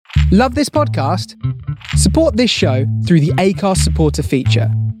Love this podcast? Support this show through the Acast supporter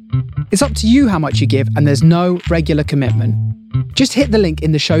feature. It's up to you how much you give, and there's no regular commitment. Just hit the link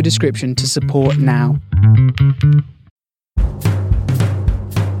in the show description to support now.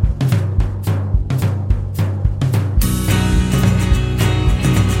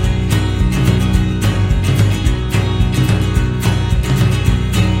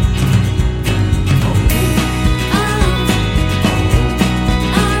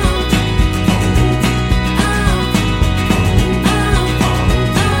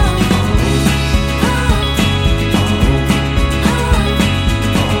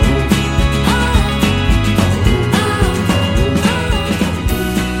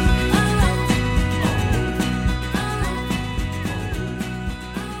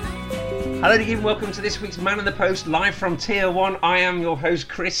 Hello again, welcome to this week's Man on the Post, live from Tier 1. I am your host,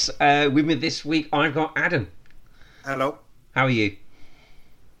 Chris. With me this week, I've got Adam. Hello. How are you?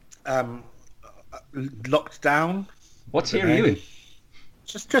 Locked down. What tier are you in?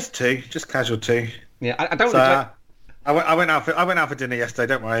 Just tea, just casual tea. Yeah, I don't. I went out for dinner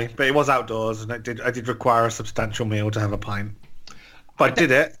yesterday. Don't worry, but it was outdoors, and I did require a substantial meal to have a pint. But I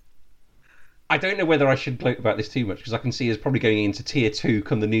did it. I don't know whether I should gloat about this too much, because I can see us probably going into Tier 2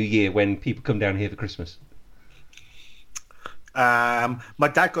 come the new year when people come down here for Christmas. My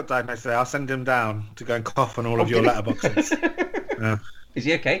dad got diagnosed today. I'll send him down to go and cough on all of your letterboxes. Is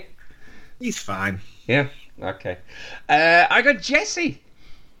he okay? He's fine. Yeah. Okay. I got Jesse.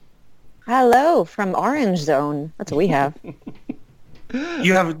 Hello from Orange Zone. That's what we have.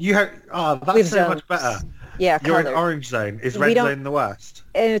 You have. Oh, that's so much better. Yeah, you're in colored. Orange Zone. Is Red Zone the worst?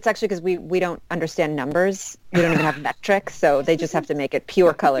 And it's actually because we don't understand numbers. We don't even have metrics, so they just have to make it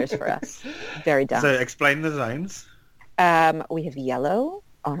pure colors for us. Very dumb. So explain the zones. We have yellow,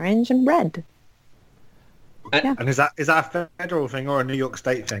 orange, and red. Yeah. And is that a federal thing or a New York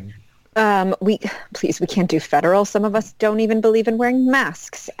State thing? We can't do federal. Some of us don't even believe in wearing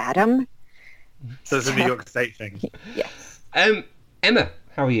masks, Adam. So it's a New York State thing. Yes. Emma,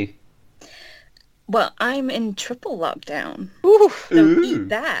 how are you? Well, I'm in triple lockdown. Oof. So eat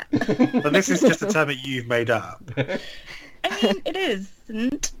that. But this is just a term that you've made up. I mean, it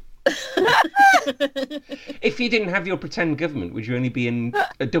isn't. If you didn't have your pretend government, would you only be in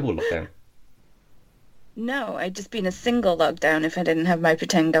a double lockdown? No, I'd just be in a single lockdown if I didn't have my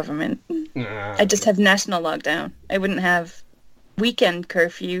pretend government. I'd just have national lockdown. I wouldn't have weekend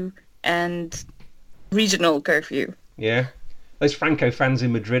curfew and regional curfew. Yeah. Those Franco fans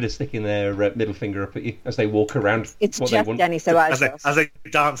in Madrid are sticking their middle finger up at you as they walk around. It's what just they want. Denny Ceballos. As they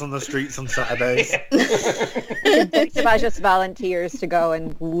dance on the streets on Saturdays. Denny Ceballos volunteers to go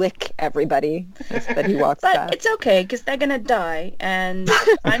and lick everybody that he walks But past. it's okay, because they're going to die, and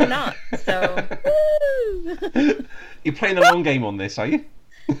I'm not, so... Woo! You're playing the long game on this, are you?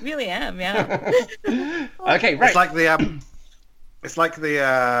 Really am, yeah. Okay, right. It's like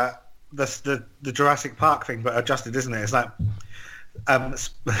the Jurassic Park thing, but adjusted, isn't it? It's like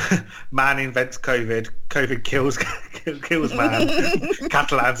man invents COVID kills man.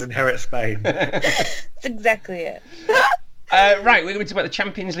 Catalans inherit Spain. That's exactly it. Right, we're going to talk about the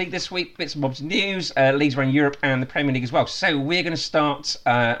Champions League this week, bits and bobs of news, leagues around Europe and the Premier League as well. So we're going to start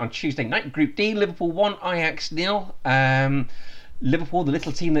on Tuesday night, Group D, Liverpool 1, Ajax 0. Liverpool, the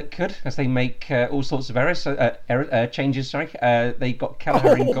little team that could, as they make all sorts of changes. They got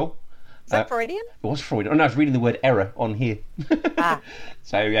Kelleher in goal. Is that Freudian? It was Freudian. Oh, no, I was reading the word error on here.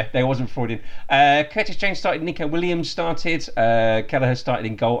 So, yeah, they wasn't Freudian. Curtis Jones started, Nico Williams started, Kelleher started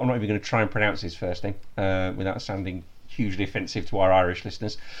in goal. I'm not even going to try and pronounce his first name without sounding hugely offensive to our Irish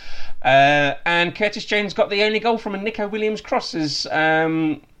listeners. And Curtis Jones got the only goal from a Nico Williams cross as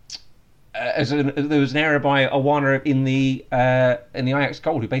there was an error by Awana in the Ajax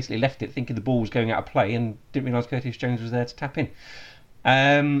goal, who basically left it thinking the ball was going out of play and didn't realise Curtis Jones was there to tap in.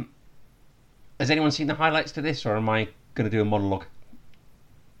 Has anyone seen the highlights to this, or am I going to do a monologue?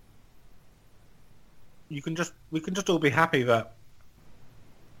 We can just all be happy that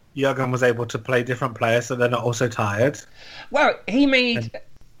Jurgen was able to play different players, so they're not also tired. Well, he made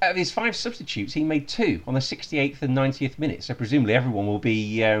of his 5 substitutes, he made 2 on the 68th and 90th minute. So presumably everyone will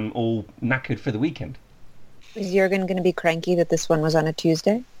be all knackered for the weekend. Is Jurgen going to be cranky that this one was on a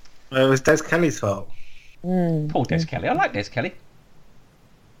Tuesday? It was Des Kelly's fault. Poor Des Kelly. I like Des Kelly.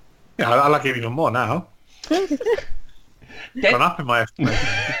 Yeah, I like him even more now. Gone up in my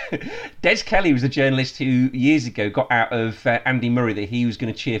estimation. Des Kelly was the journalist who years ago got out of Andy Murray that he was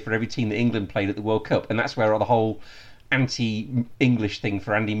going to cheer for every team that England played at the World Cup, and that's where the whole anti-English thing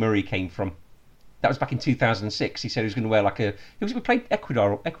for Andy Murray came from. That was back in 2006. He said he was going to wear he played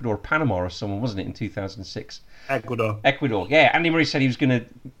Ecuador or Panama or someone, wasn't it, in 2006? Ecuador. Yeah, Andy Murray said he was going to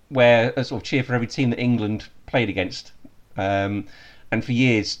wear a sort of cheer for every team that England played against. And for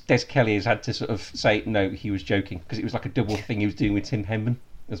years, Des Kelly has had to sort of say, no, he was joking, because it was like a double thing he was doing with Tim Henman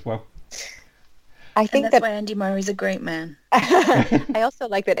as well. I think that's why Andy Murray's a great man. I also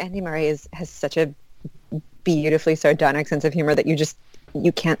like that Andy Murray has such a beautifully sardonic sense of humor that you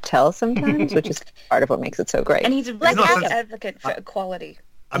can't tell sometimes, which is part of what makes it so great. And he's a really advocate for equality.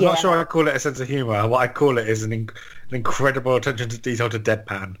 I'm not sure I call it a sense of humour. What I call it is an incredible attention to detail to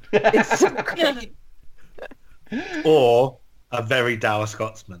deadpan. It's so great. Or a very dour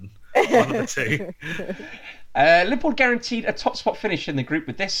Scotsman. One of the two. Liverpool guaranteed a top spot finish in the group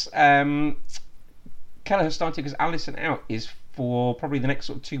with this. Kelleher starting because Alisson out is for probably the next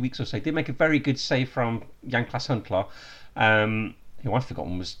sort of 2 weeks or so. Did make a very good save from Jan-Klaas Huntelaar, who I've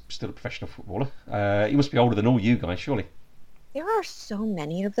forgotten was still a professional footballer. He must be older than all you guys, surely. There are so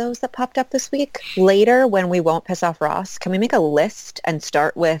many of those that popped up this week. Later, when we won't piss off Ross, can we make a list and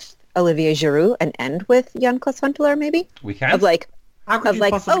start with Olivier Giroud and end with Jan-Klaas Huntelaar, maybe? We can. How could you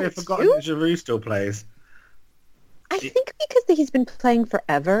possibly have forgotten that Giroud still plays? I think because he's been playing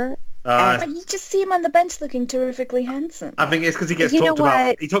forever. But you just see him on the bench looking terrifically handsome. I think it's because he gets talked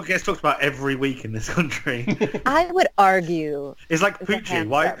about. He gets talked about every week in this country. I would argue it's like Pucci.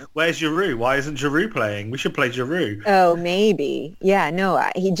 Where's Giroud? Why isn't Giroud playing? We should play Giroud. Oh, maybe. Yeah, no.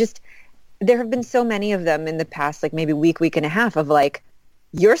 There have been so many of them in the past, like maybe week and a half of like,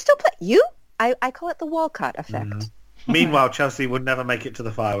 you're still you. I call it the Walcott effect. Mm-hmm. Meanwhile, Chelsea would never make it to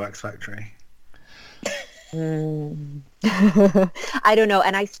the fireworks factory. I don't know,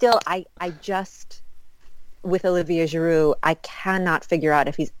 and I just with Olivier Giroud, I cannot figure out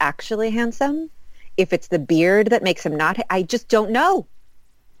if he's actually handsome, if it's the beard that makes him not. I just don't know.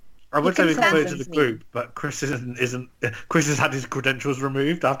 I would say we can put it to the group, but Chris isn't. Chris has had his credentials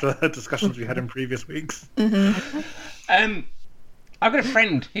removed after the discussions we had in previous weeks. Mm-hmm. I've got a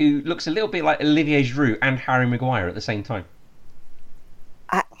friend who looks a little bit like Olivier Giroud and Harry Maguire at the same time.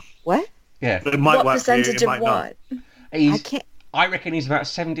 What? Yeah. It might what work percentage for you, of what? I reckon he's about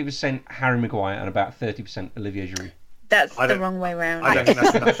 70% Harry Maguire and about 30% Olivier Giroud. That's the wrong way round. I don't think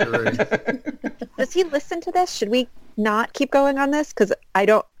that's Giroud. Does he listen to this? Should we not keep going on this? Because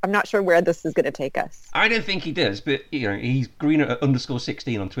I'm not sure where this is going to take us. I don't think he does, but he's green at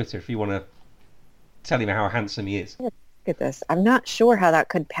 _16 on Twitter if you want to tell him how handsome he is. Look at this. I'm not sure how that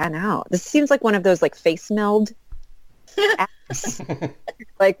could pan out. This seems like one of those like face meld apps.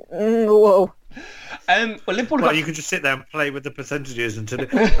 Like, whoa. Well, you can just sit there and play with the percentages and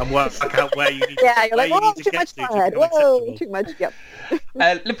work out where you need to yeah, you're like, whoa, too much blood. Whoa, too much, yep.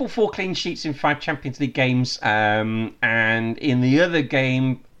 Liverpool 4 clean sheets in 5 Champions League games. And in the other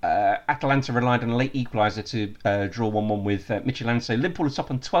game, Atalanta relied on a late equaliser to draw 1-1 with Midtjylland. So Liverpool is up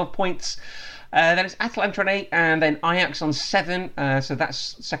on 12 points. Then it's Atalanta on 8 and then Ajax on 7. So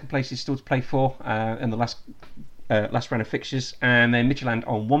that's second place is still to play for in the last round of fixtures. And then Midtjylland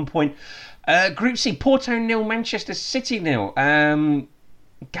on 1 point. Group C, Porto 0, Manchester City 0.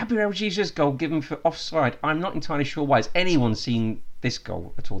 Gabriel Jesus' goal given for offside. I'm not entirely sure why. Has anyone seen this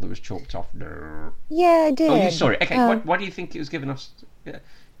goal at all that was chalked off? No. Yeah, I did. Oh, you saw it. Okay, why do you think it was given off? I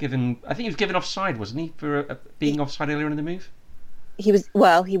think he was given offside, wasn't he, for being offside earlier in the move? He was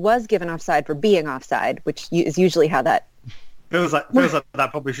given offside for being offside, which is usually how that... Feels like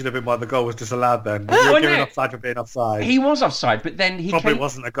that probably should have been why the goal was disallowed then. You were given offside for being offside. He was offside, but then he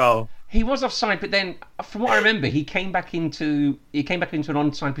wasn't a goal. He was offside, but then from what I remember, he came back into an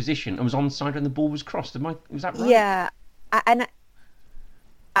onside position and was onside when the ball was crossed. Was that right? Yeah, and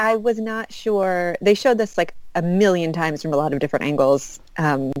I was not sure. They showed this like a million times from a lot of different angles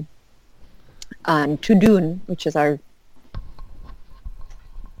on Tudun, which is our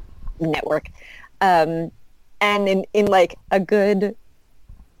network. And in like a good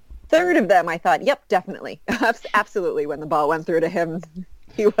third of them, I thought, yep, definitely. Absolutely. When the ball went through to him,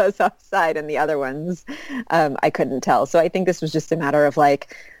 he was offside, and the other ones, I couldn't tell. So I think this was just a matter of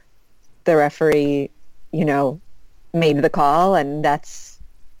like the referee, made the call, and that's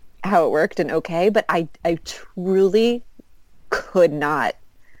how it worked, and okay. But I truly could not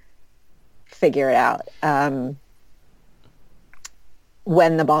figure it out.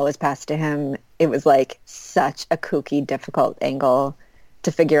 When the ball was passed to him, it was like such a kooky, difficult angle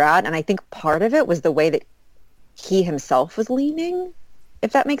to figure out. And I think part of it was the way that he himself was leaning,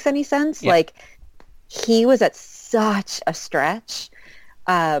 if that makes any sense. Yeah. Like he was at such a stretch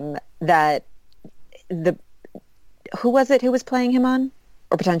that who was it who was playing him on,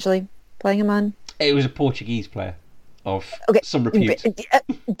 or potentially playing him on? It was a Portuguese player of some repute.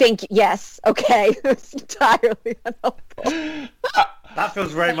 Thank you. Yes. Okay. It was entirely unhelpful. That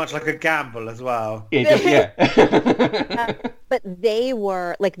feels very much like a gamble as well. Yeah. But they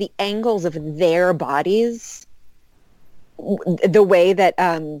were like the angles of their bodies, the way that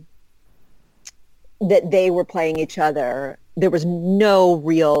that they were playing each other. There was no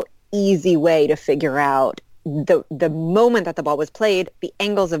real easy way to figure out the moment that the ball was played, the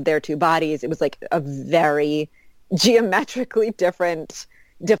angles of their two bodies. It was like a very geometrically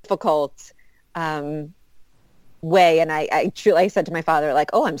difficult way. And I truly said to my father, like,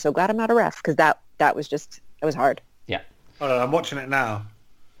 oh, I'm so glad I'm not a ref, because that was hard. Yeah. Hold on, I'm watching it now.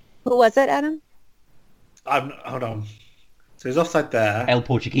 Who was it, Adam? Hold on. So he's offside there. El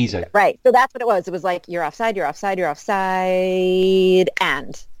Portugueso. Right. So that's what it was. It was like, you're offside,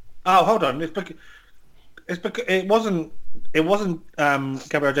 and... Oh, hold on. It wasn't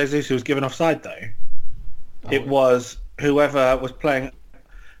Gabriel Jesus who was given offside, though. Oh. It was whoever was playing...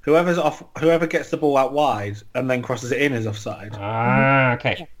 Whoever gets the ball out wide and then crosses it in is offside. Ah,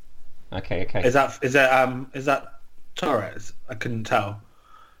 okay. Okay. Is that Torres? I couldn't tell.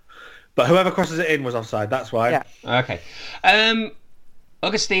 But whoever crosses it in was offside. That's why. Yeah. Okay.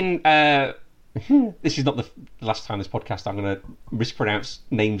 Augustine. This is not the last time this podcast I'm going to mispronounce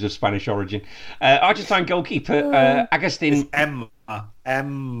names of Spanish origin. Argentine goalkeeper Agustin. It's Emma.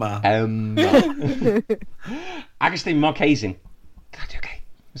 Agustin Marquezin. God, okay.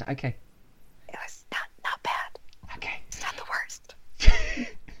 Was that okay? It was not bad. Okay. It's not the worst.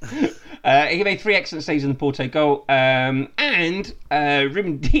 He made 3 excellent saves in the Porto goal, and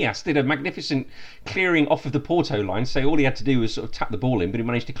Ruben Dias did a magnificent clearing off of the Porto line. So all he had to do was sort of tap the ball in, but he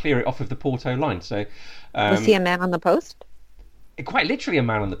managed to clear it off of the Porto line. So was he a man on the post? Quite literally a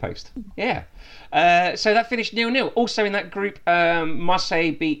man on the post. Yeah. So that finished 0-0. Also in that group,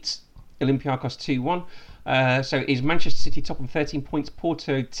 Marseille beat Olympiacos 2-1. So is Manchester City top on 13 points,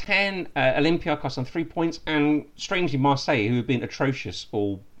 Porto 10, Olympiacos on 3 points, and strangely Marseille, who have been atrocious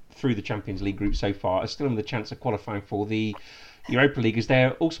all through the Champions League group so far, are still in the chance of qualifying for the Europa League, as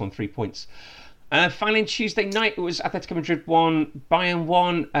they're also on 3 points. Finally, Tuesday night, it was Atletico Madrid 1, Bayern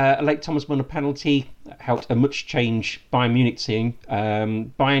 1. A late Thomas Muller penalty helped a much-changed Bayern Munich team.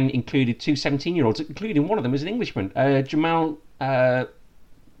 Bayern included 2 17-year-olds, including one of them as an Englishman, Jamal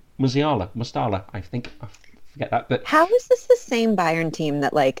Mustala, I think. I forget that. But how is this the same Bayern team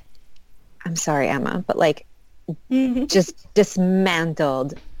that, like, I'm sorry, Emma, but, like, just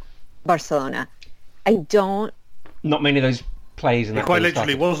dismantled Barcelona? Not many of those players in that. It quite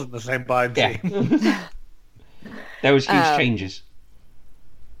literally wasn't the same Bayern team. There was huge changes.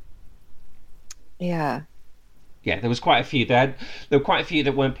 Yeah. Yeah, there was quite a few. There were quite a few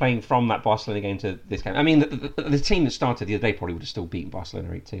that weren't playing from that Barcelona game to this game. I mean, the team that started the other day probably would have still beaten Barcelona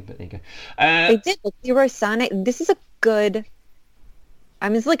 8-2, but there you go. They did. Leroy Sané. This is a good... I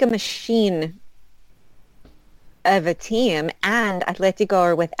mean, it's like a machine of a team, and Atletico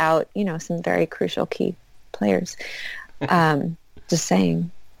are without, some very crucial key players. Just saying.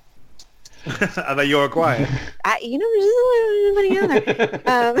 Are they Uruguayan? There's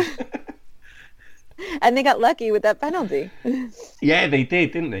other. And they got lucky with that penalty. Yeah, they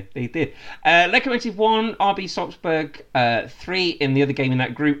did, didn't they? They did. Lokomotiv 1, RB Salzburg 3 in the other game in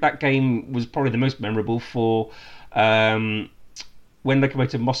that group. That game was probably the most memorable for when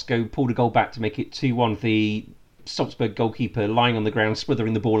Lokomotiv Moscow pulled a goal back to make it 2-1. The Salzburg goalkeeper lying on the ground,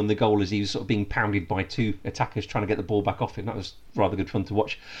 smothering the ball in the goal as he was sort of being pounded by 2 attackers trying to get the ball back off him. That was rather good fun to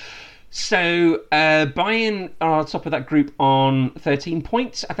watch. So Bayern are top of that group on 13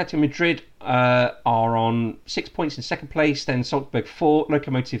 points. Atletico Madrid are on 6 points in second place. Then Salzburg 4,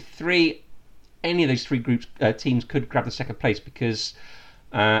 Lokomotiv 3. Any of those 3 groups teams could grab the second place, because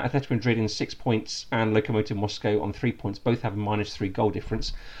Atletico Madrid in 6 points and Lokomotiv Moscow on 3 points both have a -3 goal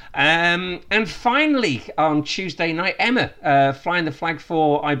difference. And finally, on Tuesday night, Emma flying the flag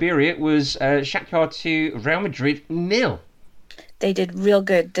for Iberia was Shakhtar 2, Real Madrid 0. They did real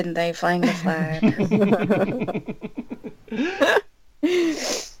good, didn't they, flying the flag?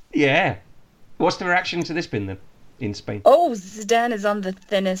 Yeah. What's the reaction to this been, then, in Spain? Oh, Zidane is on the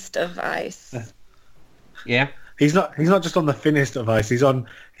thinnest of ice. Yeah? He's not just on the thinnest of ice. He's on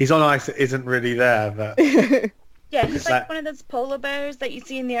ice that isn't really there. But yeah, he's like one of those polar bears that you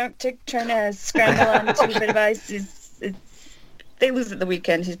see in the Arctic trying to scramble onto a bit of ice. They lose at the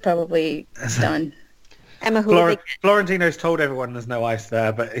weekend. He's probably done. Emma, Florentino's told everyone there's no ice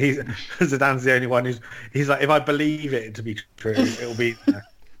there, but Zidane's the only one he's like, if I believe it to be true, it'll be there.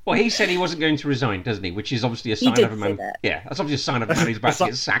 Well, he said he wasn't going to resign, doesn't he? Which is obviously a sign of a man. Yeah, that's obviously a sign of a man who's about to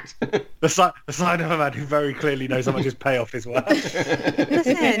get sacked. The sign of a man who very clearly knows how much his payoff is worth.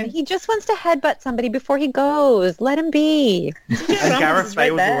 Listen, he just wants to headbutt somebody before he goes. Let him be. And Gareth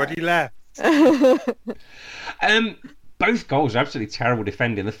Bale's already left. Both goals are absolutely terrible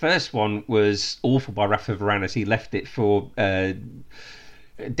defending. The first one was awful by Rafa Varane as he left it for he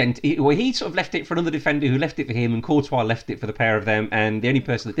sort of left it for another defender who left it for him, and Courtois left it for the pair of them, and the only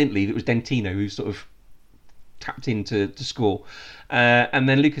person that didn't leave it was Dentino, who sort of tapped in to score. And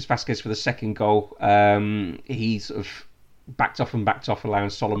then Lucas Vazquez for the second goal. He sort of backed off, allowing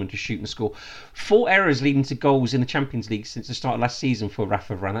Solomon to shoot and score. 4 errors leading to goals in the Champions League since the start of last season for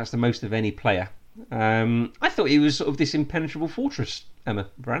Rafa Varane. That's the most of any player. I thought he was sort of this impenetrable fortress, Emma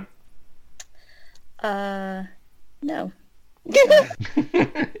Varane. No.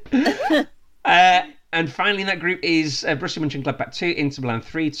 And finally in that group is Borussia Mönchengladbach 2, Inter Milan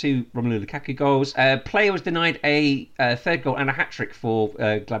 3, 2 Romelu Lukaku goals. Player was denied a third goal and a hat-trick for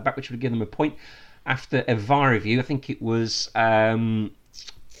Gladbach, which would give them a point after a VAR review. I think it was Marcus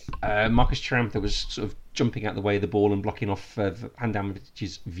Thuram that was sort of jumping out the way of the ball and blocking off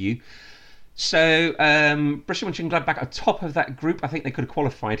Handanović's view. So Borussia Mönchengladbach are top of that group. I think they could have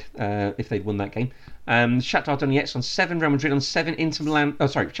qualified if they'd won that game. Shakhtar Donetsk on 7, Real Madrid on 7, Inter Milan...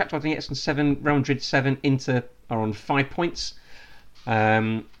 Shakhtar Donetsk on 7, Real Madrid 7, Inter are on 5 points.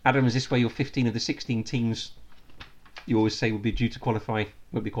 Adam, is this where your 15 of the 16 teams you always say will be due to qualify,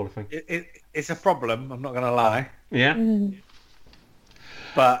 won't be qualifying? It's a problem, I'm not going to lie. Yeah?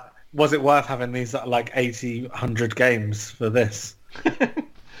 But was it worth having these 80, 100 games for this?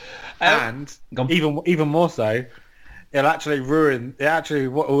 And even more so, what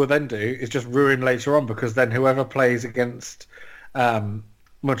it will then do is just ruin later on, because then whoever plays against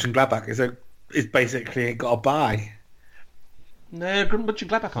Mönchengladbach is basically got a bye. No,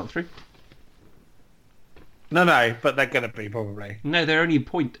 Mönchengladbach aren't through. No, but they're going to be probably. No, they're only a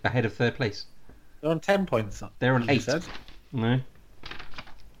point ahead of third place. They're on 10 points. They're on 8. No.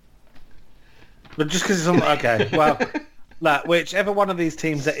 But just because it's on... Okay, well... whichever one of these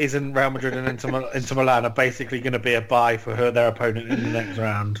teams that isn't Real Madrid and Inter Milan are basically going to be a bye for their opponent in the next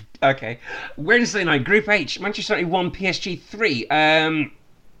round. Okay. Wednesday night, Group H, Manchester United 1, PSG 3.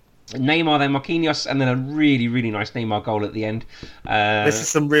 Neymar, then Marquinhos, and then a really, really nice Neymar goal at the end. This is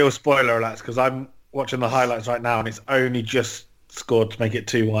some real spoiler alerts, because I'm watching the highlights right now and it's only just scored to make it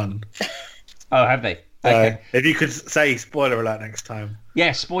 2-1. Oh, have they? Okay. If you could say spoiler alert next time.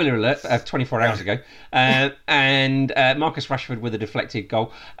 Yeah, spoiler alert, 24 hours ago. And Marcus Rashford with a deflected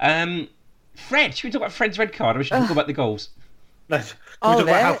goal. Fred, should we talk about Fred's red card, or should we talk about the goals? Can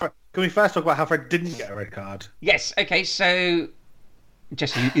we first talk about how Fred didn't get a red card? Yes, okay, so...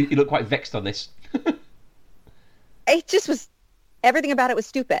 Jesse, you look quite vexed on this. It just was... Everything about it was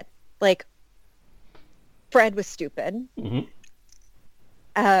stupid. Fred was stupid. Mm-hmm.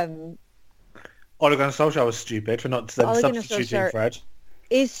 Ole Gunnar Solskjaer was stupid for not substituting Fred.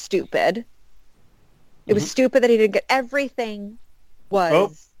 Is stupid. It was stupid that he didn't get everything.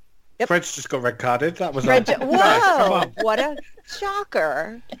 Yep. Fred's just got red carded. That was whoa! What a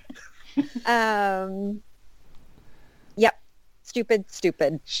shocker. Yep. Stupid.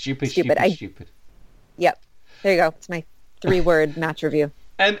 Stupid. Yep. There you go. It's my 3-word match review.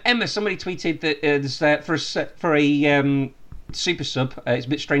 Emma, somebody tweeted that for a super sub, it's a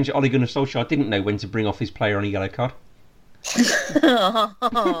bit strange that Ole Gunnar Solskjaer didn't know when to bring off his player on a yellow card.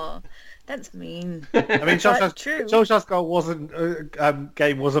 That's mean. I mean, Solskjaer's goal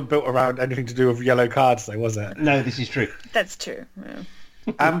game wasn't built around anything to do with yellow cards, though, was it? No, this is true. That's true.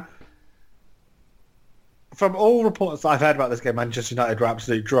 Yeah. From all reports I've heard about this game, Manchester United were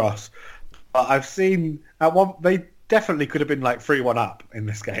absolute dross. But I've seen they definitely could have been 3-1 up in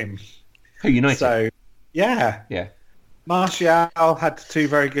this game. Who, United? So, yeah. Martial had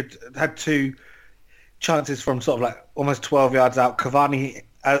two chances from sort of almost 12 yards out. Cavani,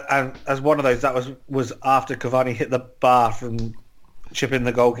 as one of those, that was after Cavani hit the bar from chipping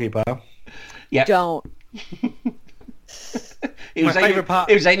the goalkeeper. Yeah. Don't. It was aiming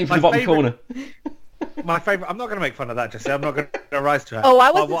for the bottom corner. My favourite... I'm not going to make fun of that, Jesse. I'm not going to rise to it. Oh,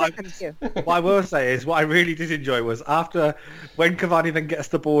 I wasn't talking to you. What I will say is what I really did enjoy was when Cavani then gets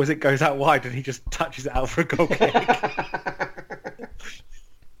the ball as it goes out wide and he just touches it out for a goal kick.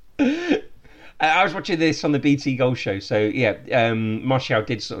 I was watching this on the BT Goal Show, so yeah, Martial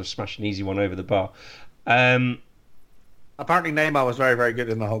did sort of smash an easy one over the bar. Apparently Neymar was very, very good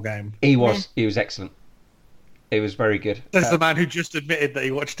in the whole game. He was excellent. It was very good. There's the man who just admitted that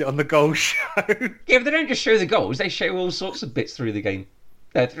he watched it on the Goal Show. Yeah, but they don't just show the goals; they show all sorts of bits through the game.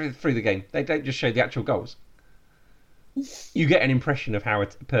 Through the game, they don't just show the actual goals. You get an impression of how a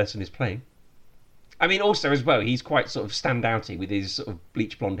person is playing. I mean, also as well, he's quite sort of standouty with his sort of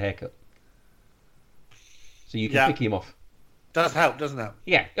bleach blonde haircut, so you can pick him off. Does help, doesn't it?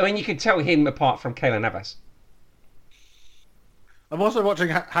 Yeah, I mean, you can tell him apart from Keylor Navas. I'm also watching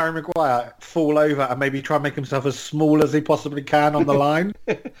Harry Maguire fall over and maybe try and make himself as small as he possibly can on the line.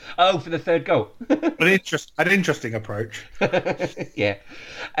 Oh, for the third goal. An interesting approach. Yeah.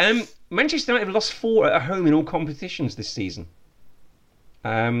 Manchester United have lost 4 at home in all competitions this season.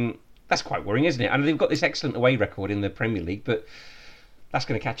 That's quite worrying, isn't it? And they've got this excellent away record in the Premier League, but that's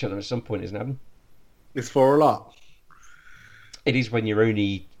going to catch up them at some point, isn't it, Adam? It's 4 a lot. It is when you're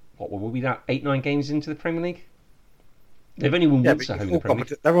only, what will we be that 8-9 games into the Premier League? They've only won once at home in the Premier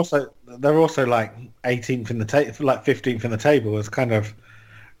League. They're also like 18th in the table, like 15th in the table. It's kind of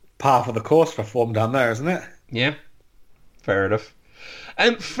par for the course for form down there, isn't it? Yeah, fair enough.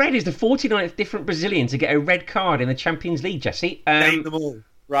 Fred is the 49th different Brazilian to get a red card in the Champions League, Jesse. Name them all.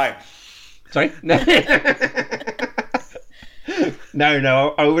 Right. Sorry? No.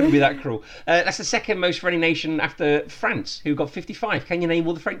 No, I wouldn't be that cruel. That's the second most for any nation after France, who got 55. Can you name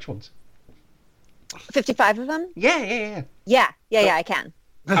all the French ones? 55 of them? Yeah. Yeah, I can.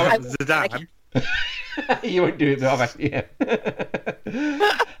 Zidane. You won't do it, but I've asked, yeah.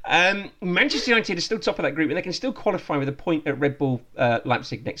 Manchester United is still top of that group, and they can still qualify with a point at Red Bull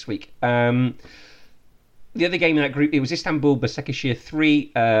Leipzig next week. The other game in that group, it was Istanbul, Başakşehir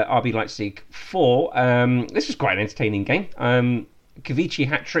 3, RB Leipzig 4. This was quite an entertaining game. Kavici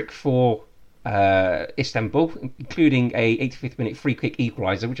hat-trick for Istanbul, including a 85th minute free kick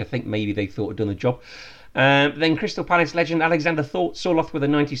equaliser, which I think maybe they thought had done the job. Then Crystal Palace legend Alexander Sørloth with a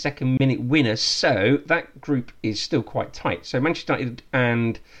 92nd minute winner. So that group is still quite tight. So Manchester United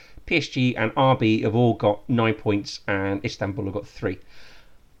and PSG and RB have all got 9 points, and Istanbul have got 3.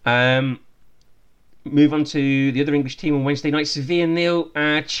 Move on to the other English team on Wednesday night. Sevilla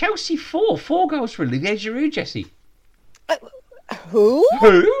 0, Chelsea 4. 4 goals for Olivier Giroud, Jesse. Who?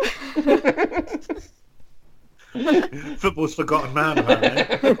 Football's forgotten man,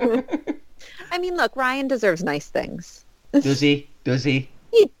 apparently. I mean, look, Ryan deserves nice things. Does he?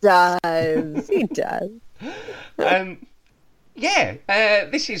 He does.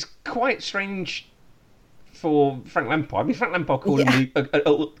 This is quite strange for Frank Lampard. I mean, Frank Lampard called him a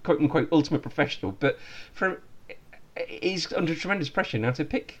quote-unquote ultimate professional, but he's under tremendous pressure now to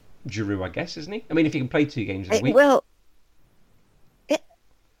pick Giroud, I guess, isn't he? I mean, if he can play 2 games in a week. Well,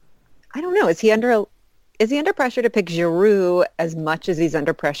 I don't know. Is he under pressure to pick Giroud as much as he's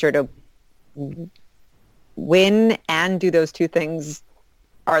under pressure to win and do those 2 things?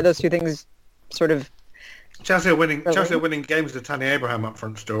 Are those 2 things sort of... Chelsea are winning games with Tammy Abraham up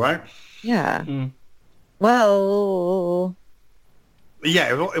front still, right? Yeah. Mm. Well...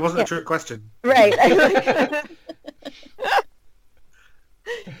 Yeah, it wasn't a trick question. Right.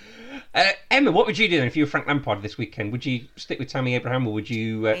 Emma, what would you do then if you were Frank Lampard this weekend? Would you stick with Tammy Abraham, or would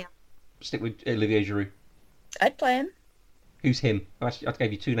you stick with Olivier Giroud? I'd play him. Who's him? I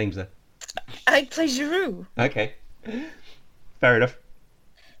gave you 2 names there. I'd play Giroud. Okay. Fair enough.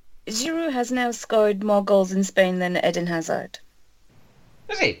 Giroud has now scored more goals in Spain than Eden Hazard.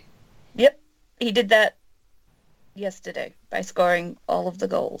 Has he? Yep. He did that yesterday by scoring all of the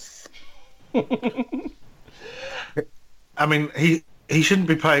goals. I mean, he shouldn't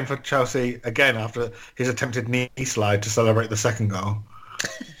be playing for Chelsea again after his attempted knee slide to celebrate the second goal.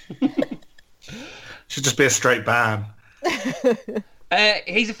 Should just be a straight ban.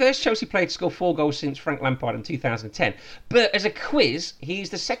 He's the first Chelsea player to score 4 goals since Frank Lampard in 2010. But as a quiz, he's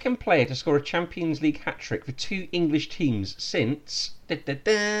the second player to score a Champions League hat-trick for 2 English teams since... God,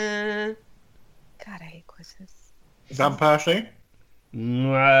 I hate quizzes. Van Persie?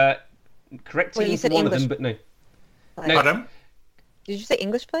 Correct team for one English. of them, but no. Pardon? Did you say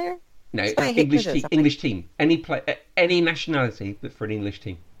English player? No, English team. Any nationality, but for an English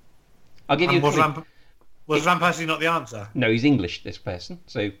team. I'll give you a clue. Was Van Persie not the answer? No, he's English, this person.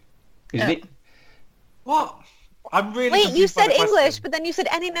 So, isn't it? What? I'm really Wait, you said English, question. but then you said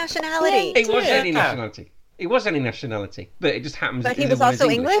any nationality. It was any nationality. It was any nationality, but it just happens. But that he was also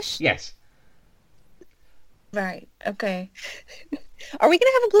English? Yes. Right. Okay. Are we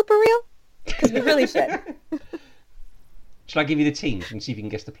going to have a blooper reel? Because we really should. Shall I give you the teams and see if you can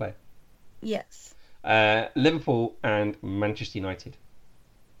guess the player? Yes. Liverpool and Manchester United.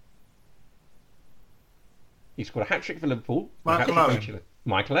 He scored a hat-trick for Liverpool. Michael Owen.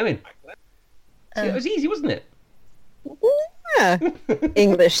 Michael Owen. See, that was easy, wasn't it? Yeah.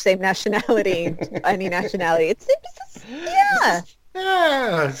 English, same nationality, any nationality. It's yeah.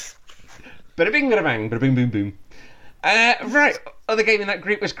 Yes. Bada bing, bada bang, bada boom, boom, boom. Right, other game in that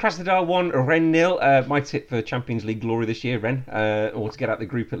group was Krasnodar 1, Rennes 0. My tip for Champions League glory this year, Rennes, or to get out of the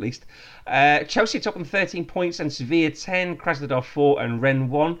group at least. Chelsea top on 13 points and Sevilla 10, Krasnodar 4 and Rennes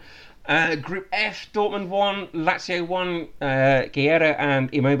 1. Group F, Dortmund 1, Lazio 1, Guerra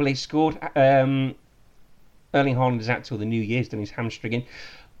and Immobile scored. Erling Haaland is out till the New Year's, done his hamstringing.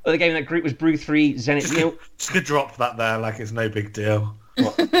 Other game in that group was Brew 3, Zenit nil. Just gonna drop that there like it's no big deal.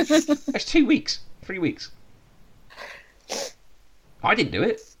 What? That's 2 weeks, 3 weeks. I didn't do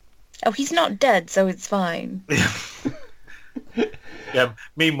it. Oh, he's not dead, so it's fine. Yeah.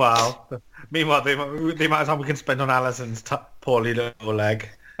 Meanwhile, the amount of time we can spend on Alisson's poorly little leg.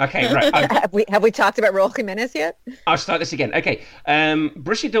 Okay, right. Have we talked about Raul Jimenez yet? I'll start this again. Okay.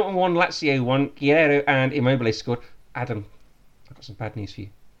 Borussia Dortmund 1, Lazio 1, Guerrero and Immobile scored. Adam, I've got some bad news for you.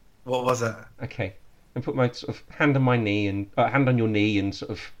 What was it? Okay. And put my sort of hand on my knee and hand on your knee and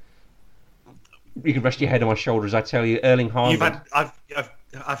sort of you can rest your head on my shoulder as I tell you, Erling Haaland.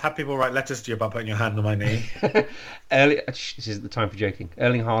 I've had people write letters to you about putting your hand on my knee. This isn't the time for joking.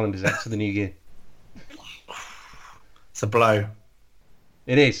 Erling Haaland is out to the new year. It's a blow.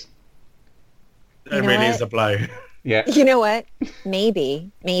 It is. It really is a blow. Yeah. You know what?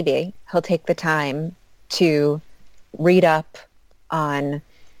 Maybe he'll take the time to read up on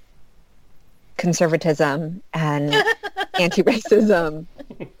conservatism and anti-racism,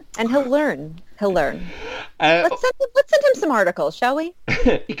 and he'll learn. Let's send him some articles, shall we?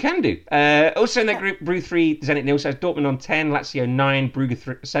 You can do. Also in that group, Brew 3, Zenit nil. So Dortmund on 10, Lazio 9,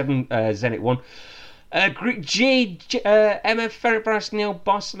 Brugge 7, Zenit 1. Group G, Emma, Ferencváros 0,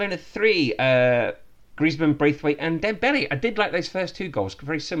 Barcelona 3, Griezmann, Braithwaite and Dembele. I did like those first 2 goals.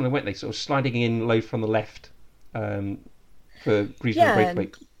 Very similar, weren't they? Sort of sliding in low from the left for Griezmann and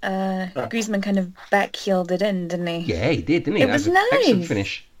Braithwaite. Griezmann kind of back-heeled it in, didn't he? Yeah, he did, didn't he? It was nice. Excellent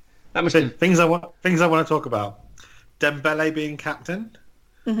finish. That must have... Things I want to talk about. Dembele being captain.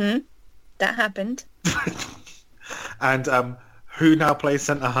 Mm-hmm. That happened. And who now plays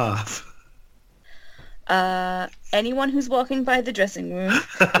centre half? Anyone who's walking by the dressing room.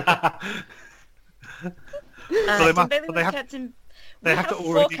 They have to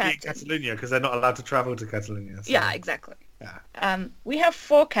already be in Catalonia because they're not allowed to travel to Catalonia. So. Yeah, exactly. Yeah. We have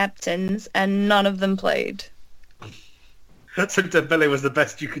 4 captains and none of them played. So Dembele was the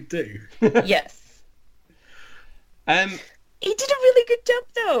best you could do. Yes. He did a really good job,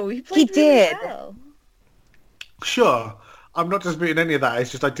 though. He played really well. Sure. I'm not disputing any of that.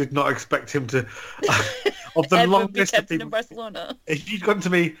 It's just I did not expect him to. Of the long list of people, in Barcelona. If you'd gone to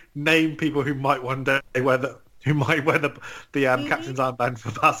me, name people who might one day wear the captain's armband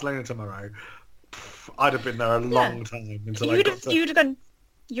for Barcelona tomorrow, I'd have been there a long time until you'd have gone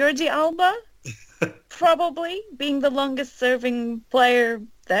Jordi Alba, probably being the longest serving player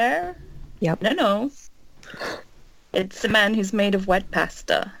there. Yep. No. It's a man who's made of wet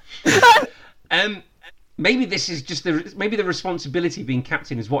pasta. Maybe this is just maybe the responsibility of being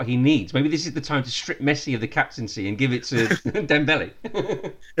captain is what he needs. Maybe this is the time to strip Messi of the captaincy and give it to Dembele.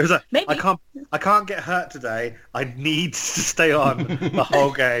 It was like, maybe. I can't get hurt today. I need to stay on the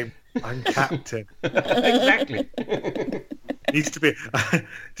whole game. I'm captain. Exactly. Needs to be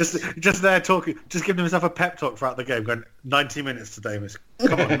just there talking, just giving himself a pep talk throughout the game, going 90 minutes today, miss.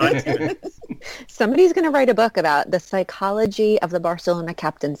 Come on, 90 minutes. Somebody's going to write a book about the psychology of the Barcelona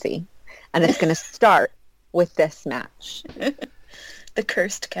captaincy, and it's going to start with this match. The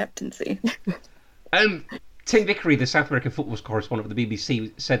cursed captaincy. Tim Vickery, the South American football correspondent for the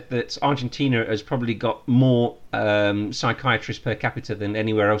BBC, said that Argentina has probably got more psychiatrists per capita than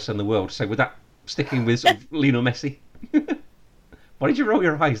anywhere else in the world. So with that, sticking with sort of Lionel Messi. Why did you roll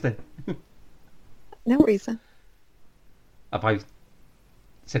your eyes then? No reason. Have I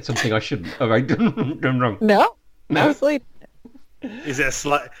said something I shouldn't? Have I done wrong? No. Mostly. Is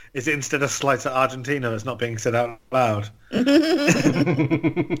it instead a slight at Argentina that's not being said out loud?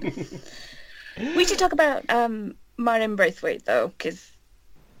 We should talk about Martin Braithwaite, though, because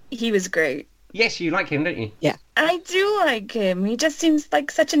he was great. Yes, you like him, don't you? Yeah. I do like him. He just seems like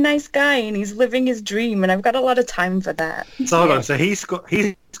such a nice guy, and he's living his dream, and I've got a lot of time for that. So hold on. So he scores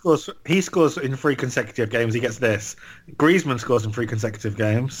in 3 consecutive games. He gets this. Griezmann scores in 3 consecutive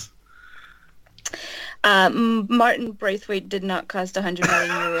games. Martin Braithwaite did not cost 100 million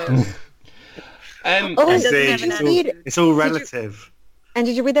euros. It's all relative. And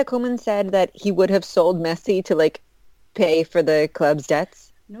did you read that Koeman said that he would have sold Messi to pay for the club's debts?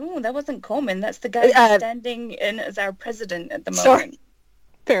 No, that wasn't Koeman. That's the guy who's standing in as our president at the moment. Sorry.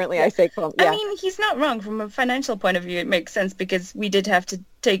 Apparently I say Koeman. Yeah. I mean, he's not wrong. From a financial point of view, it makes sense because we did have to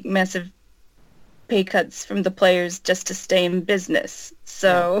take massive pay cuts from the players just to stay in business.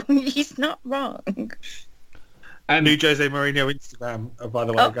 So he's not wrong. New Jose Mourinho Instagram, by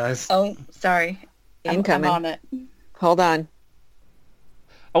the way, guys. Oh, sorry. Incoming. I'm on it. Hold on.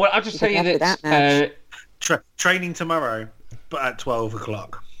 Oh, well, I'll just tell you that training tomorrow, but at 12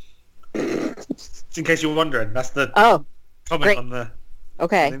 o'clock. Just in case you're wondering, that's the comment on the on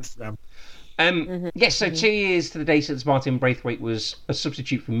Instagram. Yes, so 2 years to the day since Martin Braithwaite was a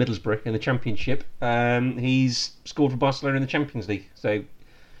substitute for Middlesbrough in the Championship. He's scored for Barcelona in the Champions League. So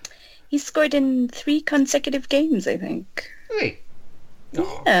he scored in 3 consecutive games, I think. Really?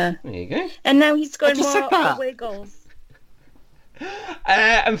 Oh, Yeah. there you go. And now he's scored just said more that. away goals.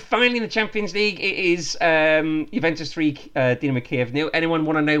 And finally, in the Champions League, it is Juventus 3, Dynamo Kiev 0. Anyone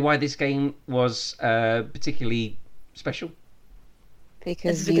want to know why this game was particularly special?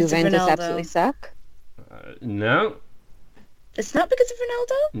 Because Is it because of Juventus Ronaldo? absolutely suck. No, It's not because of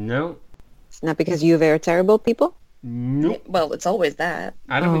Ronaldo? no, It's not because Juve are terrible people. nope. Well, it's always that.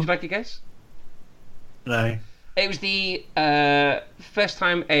 Adam, would you like a guess? No. It was the first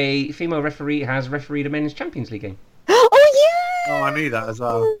time a female referee has refereed a men's Champions League game. Oh Oh, I knew that as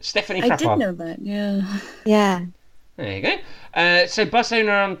well. Stephanie I did Frappard. know that, yeah. yeah. There you go. So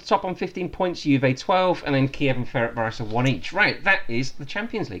Barcelona are on top on 15 points, Juve 12, and then Kiev and Ferencváros are 1 each. Right, that is the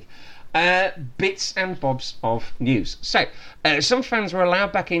Champions League. Bits and bobs of news. So, some fans were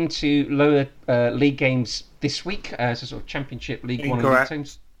allowed back into lower league games this week, so sort of Championship, League One and League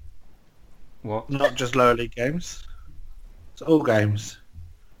Incorrect. 2. What? Not just lower league games. It's all games.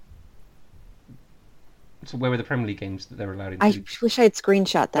 So where were the Premier League games that they were allowed into? I wish I had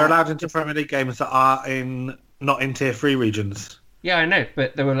screenshot They're that. allowed into Premier League games that are not in Tier 3 regions. Yeah, I know,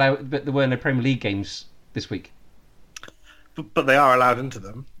 but they were allowed, but there were no Premier League games this week. But they are allowed into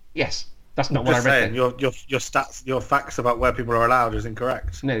them. Yes, that's not what I Just read. saying, there. your stats, your facts about where people are allowed is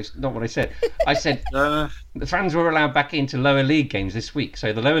incorrect. No, it's not what I said. I said Uh, the fans were allowed back into lower league games this week.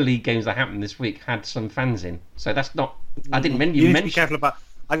 So the lower league games that happened this week had some fans in. So that's not. I didn't you need to be mention. careful about.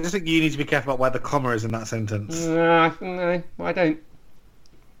 I just think you need to be careful about where the comma is in that sentence. No, I don't.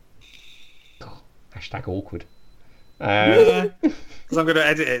 Oh, hashtag awkward. Because I'm going to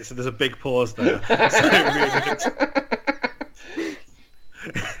edit it, so there's a big pause there. So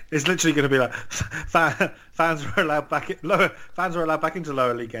it's literally going to be like fans were allowed back into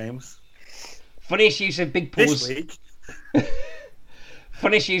lower league games Funniest use of big this pause. week.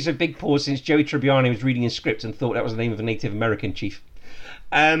 Funniest use of big pause since Joey Tribbiani was reading his script and thought that was the name of a Native American chief.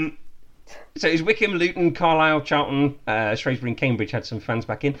 So it was Wickham, Luton, Carlisle, Charlton, Shrewsbury and Cambridge had some fans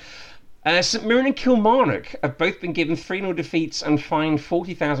back in. St Mirren and Kilmarnock have both been given 3-0 defeats and fined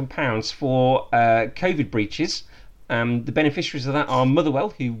 £40,000 for COVID breaches. The beneficiaries of that are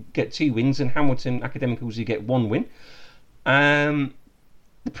Motherwell, who get 2 wins, and Hamilton Academicals, who get 1 win.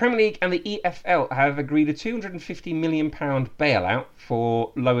 The Premier League and the EFL have agreed a £250 million bailout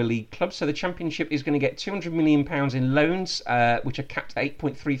for lower league clubs. So the Championship is going to get £200 million in loans, which are capped at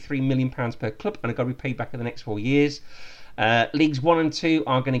 £8.33 million per club and are going to be paid back in the next 4 years. Leagues 1 and 2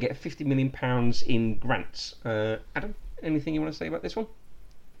 are going to get £50 million in grants. Adam, anything you want to say about this one?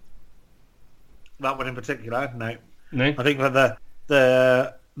 That one in particular, no. No? I think that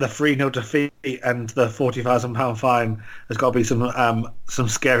the 3-0 defeat and the £40,000 fine has got to be some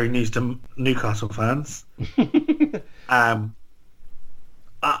scary news to Newcastle fans.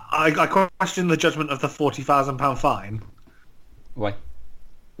 I question the judgment of the £40,000 fine. Why?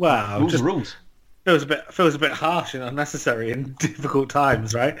 Well, Rules just are rules. feels a bit harsh and unnecessary in difficult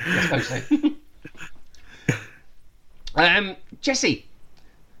times, right? I suppose so. Jesse,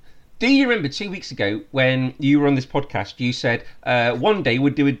 do you remember 2 weeks ago when you were on this podcast, you said one day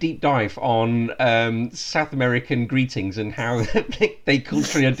we'd do a deep dive on South American greetings and how they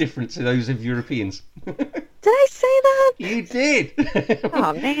culturally are different to those of Europeans? Did I say that? You did!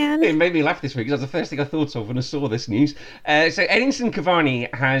 Oh, man. It made me laugh this week because that's the first thing I thought of when I saw this news. So Edinson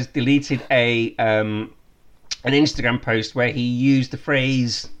Cavani has deleted an Instagram post where he used the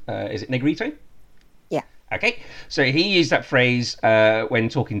phrase, is it negrito? Yeah. Okay, so he used that phrase when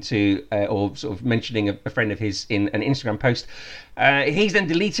talking to or sort of mentioning a friend of his in an Instagram post. He's then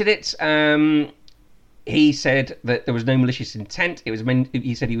deleted it. He said that there was no malicious intent.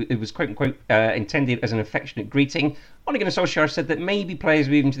 He said it was quote unquote intended as an affectionate greeting. Ole Gunnar Solskjaer said that maybe players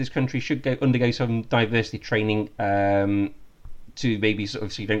moving to this country should undergo some diversity training to maybe sort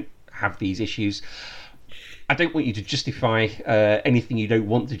of so you don't have these issues. I don't want you to justify anything you don't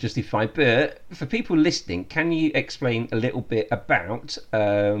want to justify, but for people listening, can you explain a little bit about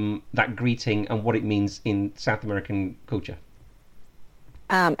that greeting and what it means in South American culture?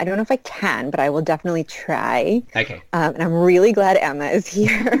 I don't know if I can, but I will definitely try. Okay. And I'm really glad Emma is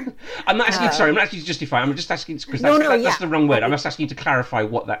here. I'm not asking. Sorry, I'm not asking you to justify. I'm just asking because that's the wrong word. I'm just asking you to clarify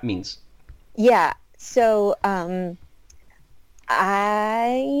what that means. Yeah. So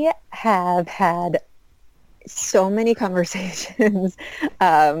I have had so many conversations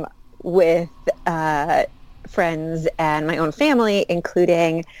with friends and my own family,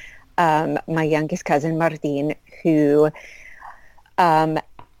 including my youngest cousin Martin, who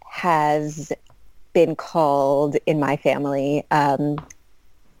has been called in my family El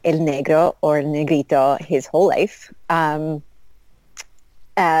Negro or El Negrito his whole life,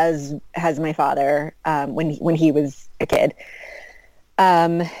 as has my father when he was a kid.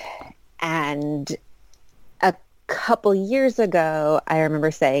 And a couple years ago, I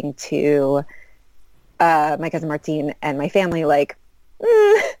remember saying to my cousin Martine and my family, like,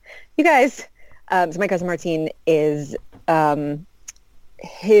 you guys, so my cousin Martine is,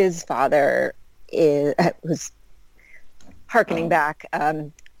 his father who's hearkening back,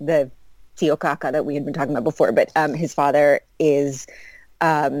 the Tio Caca that we had been talking about before, but his father is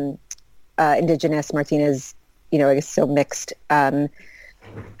indigenous. Martine is, I guess so mixed. And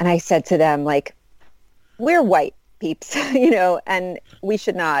I said to them, like, we're white peeps, and we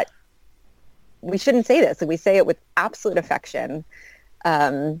shouldn't say this. We say it with absolute affection,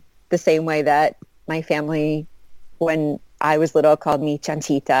 the same way that my family, when I was little, called me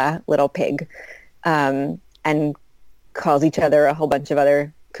Chanchita, little pig, and calls each other a whole bunch of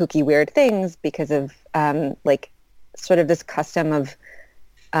other kooky, weird things because of sort of this custom of,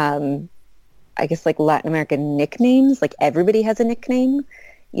 I guess, like Latin American nicknames. Like everybody has a nickname.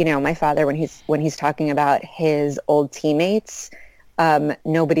 My father, when he's talking about his old teammates,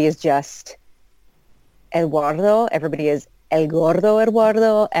 nobody is just Eduardo. Everybody is El Gordo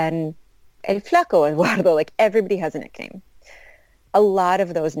Eduardo and El Flaco Eduardo. Like everybody has a nickname. A lot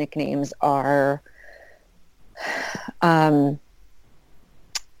of those nicknames are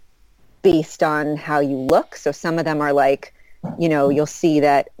based on how you look. So some of them are like, you'll see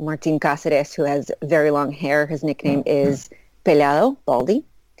that Martin Cáceres, who has very long hair, his nickname is Pelado, baldy.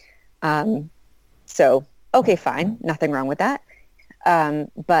 So, okay, fine. Nothing wrong with that.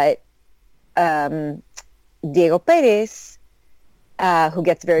 But Diego Perez, who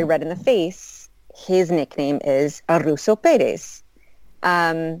gets very red in the face, his nickname is Arruso Perez.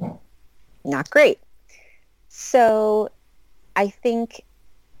 Not great. So I think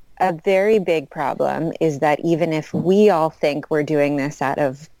a very big problem is that even if we all think we're doing this out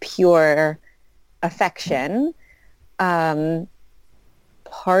of pure affection, part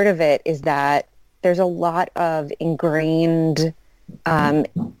of it is that there's a lot of ingrained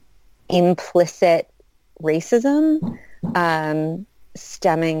implicit racism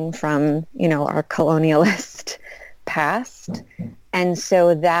stemming from, our colonialist past. And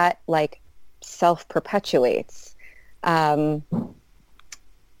so that self-perpetuates. And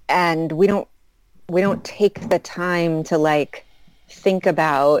we don't take the time to think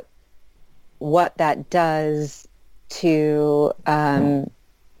about what that does to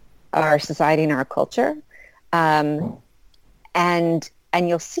our society and our culture. And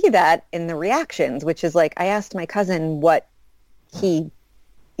you'll see that in the reactions, which is I asked my cousin what he,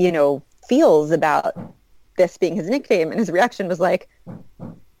 feels about this being his nickname, and his reaction was like,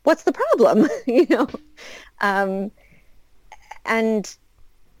 what's the problem? And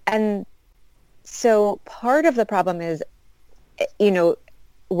so part of the problem is,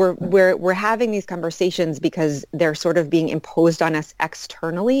 we're having these conversations because they're sort of being imposed on us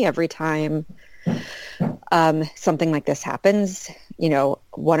externally every time something like this happens.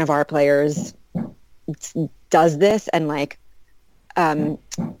 One of our players does this, and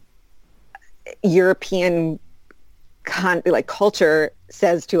European culture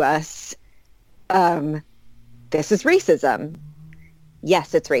says to us, this is racism.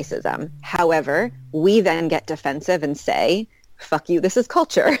 Yes, it's racism. However, we then get defensive and say, fuck you, this is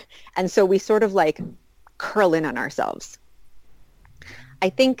culture. And so we sort of curl in on ourselves. I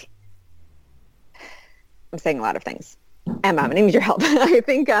think I'm saying a lot of things. Emma, I'm going to need your help. I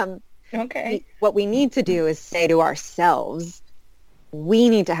think okay. What we need to do is say to ourselves, we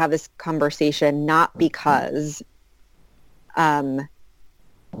need to have this conversation not because other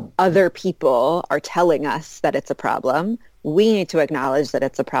people are telling us that it's a problem. We need to acknowledge that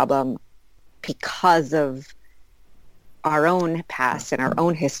it's a problem because of our own past and our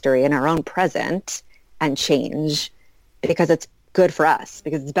own history and our own present, and change because it's good for us,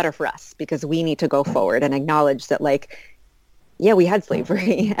 because it's better for us, because we need to go forward and acknowledge that yeah, we had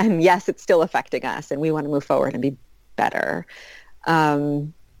slavery, and yes, it's still affecting us, and we want to move forward and be better.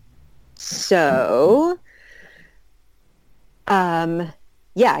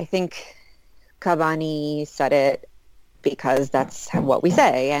 Yeah, I think Cavani said it because that's what we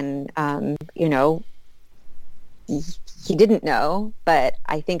say. And, he didn't know, but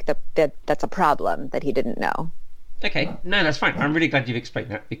I think that's a problem that he didn't know. Okay, no, that's fine. I'm really glad you've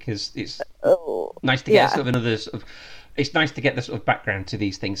explained that, because it's nice to get it's nice to get the sort of background to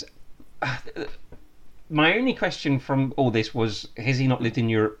these things. My only question from all this was, has he not lived in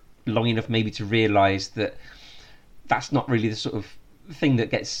Europe long enough maybe to realise that that's not really the sort of thing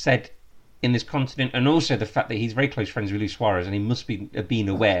that gets said in this continent, and also the fact that he's very close friends with Luis Suarez, and he must be been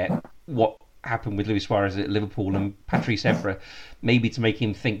aware what happened with Luis Suarez at Liverpool and Patrice Evra, maybe to make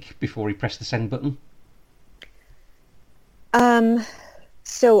him think before he pressed the send button?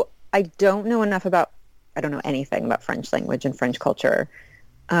 So I don't know anything about French language and French culture.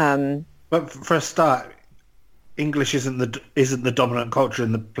 But for a start, English isn't the dominant culture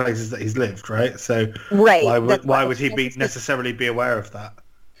in the places that he's lived, right? So right. Why would he necessarily be aware of that?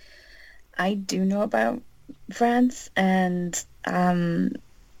 I do know about France, and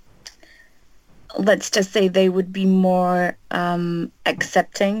let's just say they would be more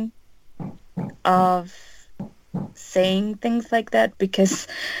accepting of saying things like that, because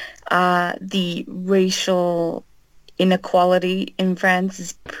the racial inequality in France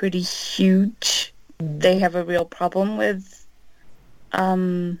is pretty huge. They have a real problem with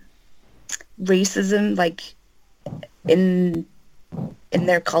racism, like in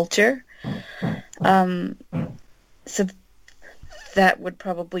their culture. So that would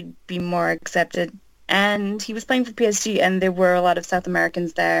probably be more accepted. And he was playing for PSG, and there were a lot of South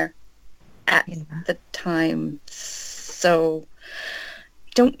Americans there at the time. So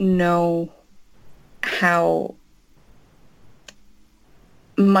I don't know how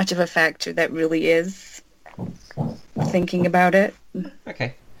much of a factor that really is, thinking about it.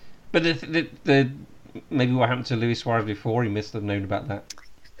 Okay. But the maybe what happened to Luis Suarez before, he must have known about that.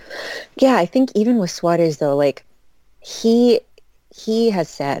 Yeah, I think even with Suarez, though, like, he has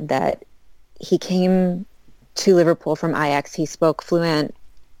said that he came to Liverpool from Ajax. He spoke fluent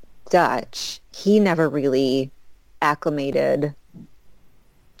Dutch. He never really acclimated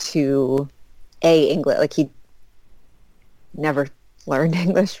to English. Like, he never learned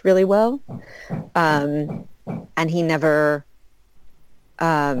English really well. And he never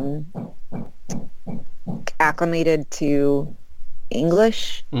acclimated to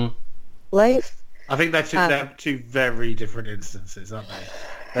English life. I think they're two very different instances, aren't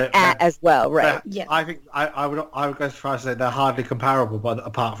they? As well, right? Yeah. I think I would go as far as to say they're hardly comparable, but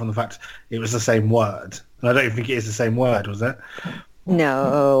apart from the fact it was the same word, and I don't even think it is the same word, was it?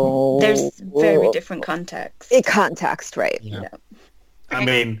 No, there's very different context. Context, right? Yeah. I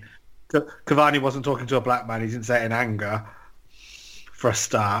mean, Cavani wasn't talking to a black man. He didn't say it in anger, for a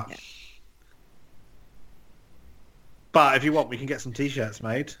start. Yeah. But if you want, we can get some T-shirts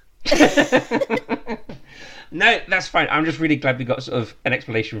made. No, that's fine. I'm just really glad we got sort of an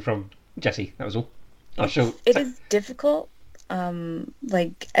explanation from Jesse. That was all. It is difficult,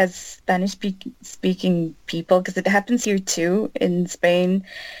 like, as Spanish speaking people, because it happens here too in Spain.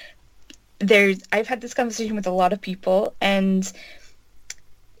 I've had this conversation with a lot of people, and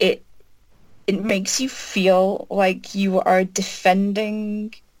it makes you feel like you are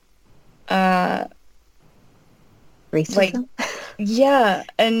defending racism. Like,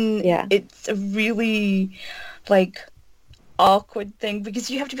 it's a really, like, awkward thing, because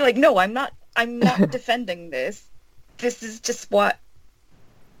you have to be like, no, I'm not defending this. This is just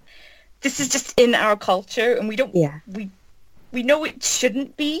in our culture, and we don't. Yeah. We know it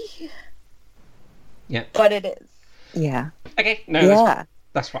shouldn't be. Yeah. But it is. Yeah. Okay. No.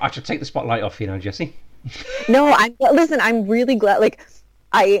 That's fine. I should take the spotlight off you now, Jesse. No, I'm really glad. Like,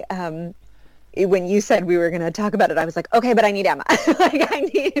 when you said we were going to talk about it, I was like, okay, but I need Emma. Like, I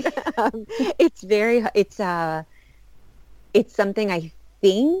need. It's something I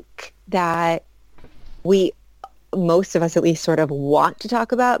think that most of us at least sort of want to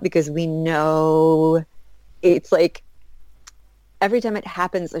talk about, because we know it's like every time it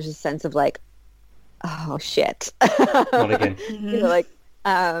happens, there's a sense of like, oh shit. Not again. You know, like,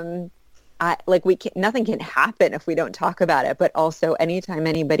 nothing can happen if we don't talk about it. But also, anytime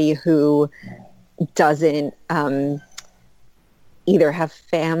anybody who doesn't either have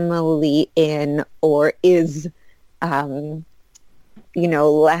family in or is, Latin,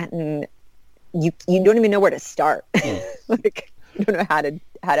 you don't even know where to start. Like, you don't know how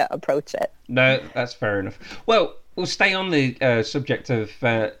to approach it. No, that's fair enough. Well, we'll stay on the subject of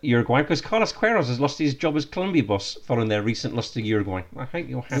Uruguay, because Carlos Queiroz has lost his job as Colombia boss following their recent loss to Uruguay. I hope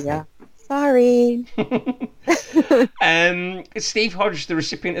you're happy. Yeah. Sorry. Steve Hodge, the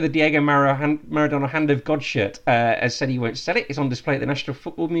recipient of the Diego Maradona Hand of God shirt, has said he won't sell it. It's on display at the National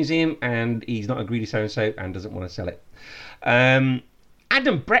Football Museum, and he's not a greedy so-and-so and doesn't want to sell it. Adam,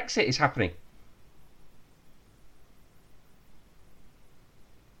 Brexit is happening.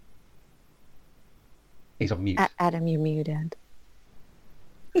 He's on mute. Adam, you're muted.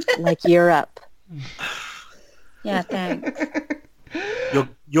 Like Europe. Yeah, thanks.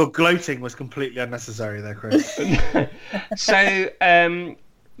 Your gloating was completely unnecessary there, Chris. So,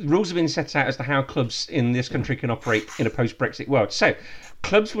 rules have been set out as to how clubs in this country can operate in a post-Brexit world. So,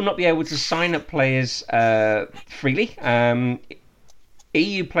 clubs will not be able to sign up players freely.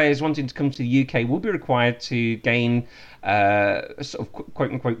 EU players wanting to come to the UK will be required to gain sort of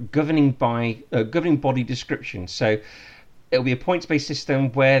quote-unquote governing body description. So it'll be a points-based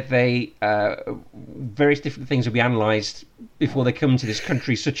system where they various different things will be analysed before they come to this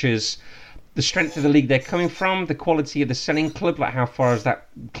country, such as the strength of the league they're coming from, the quality of the selling club, like how far has that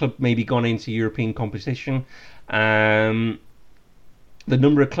club maybe gone into European competition, the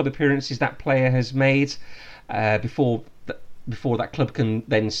number of club appearances that player has made before that club can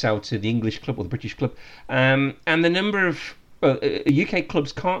then sell to the English club or the British club, and the number of UK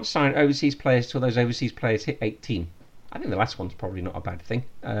clubs can't sign overseas players till those overseas players hit 18. I think the last one's probably not a bad thing.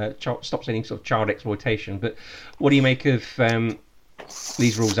 Stops any sort of child exploitation. But what do you make of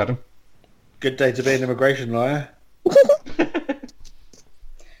these rules, Adam? Good day to be an immigration lawyer. It's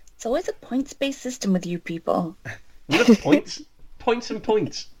always a points-based system with you people. What are points? Points and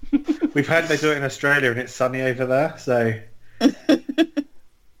points. We've heard they do it in Australia and it's sunny over there, so...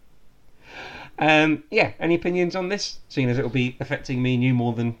 Any opinions on this? Seeing as it'll be affecting me and you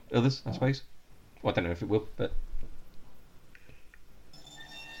more than others, I suppose. Well, I don't know if it will, but...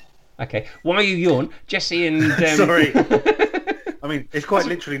 Okay. While you yawn, Jesse and... Sorry. I mean, it's quite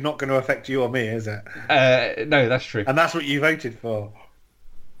literally not going to affect you or me, is it? No, that's true. And that's what you voted for.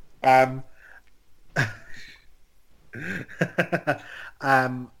 I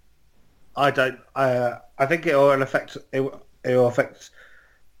think it will affect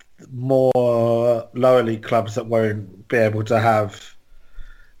more lower league clubs that won't be able to have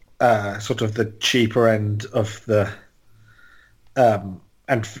sort of the cheaper end of the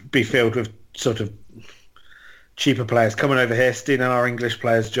and be filled with sort of cheaper players coming over here stealing our English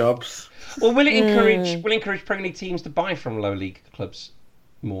players' jobs. Well, will it encourage Premier League teams to buy from lower league clubs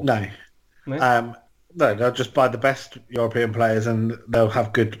more? No. No, they'll just buy the best European players and they'll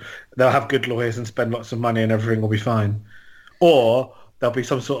have good lawyers and spend lots of money and everything will be fine. Or there'll be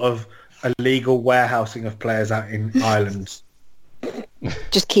some sort of illegal warehousing of players out in Ireland.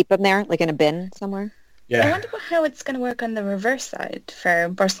 Just keep them there, like in a bin somewhere? Yeah. I wonder how it's going to work on the reverse side for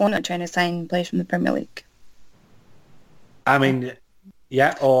Barcelona trying to sign players from the Premier League. I mean,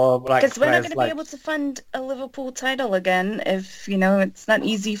 yeah, or like... Because we're not going to be able to fund a Liverpool title again if, it's not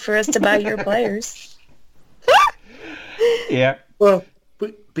easy for us to buy your players. Yeah. Well,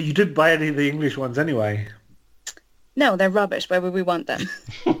 but you didn't buy any of the English ones anyway. No, they're rubbish. Why would we want them?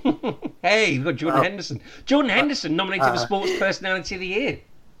 Hey, we've got Jordan Henderson. Jordan Henderson nominated for Sports Personality of the Year.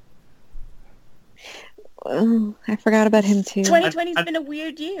 Oh, I forgot about him too. 2020's been a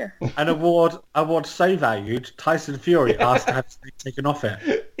weird year. An award so valued, Tyson Fury asked to have his name taken off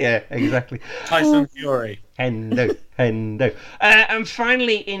it. Yeah, exactly. Tyson Fury. Hendo. And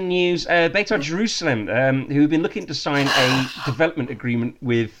finally in news, Beitar Jerusalem, who have been looking to sign a development agreement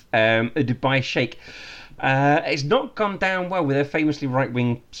with a Dubai sheikh. It's not gone down well with their famously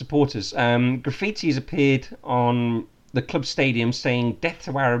right-wing supporters. Graffiti has appeared on the club stadium saying "Death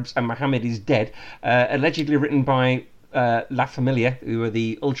to Arabs" and "Mohammed is dead," allegedly written by La Familia, who are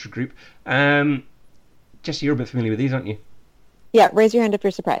the ultra group. Jesse, you're a bit familiar with these, aren't you? Yeah, raise your hand if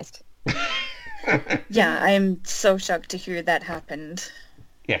you're surprised. Yeah, I am so shocked to hear that happened.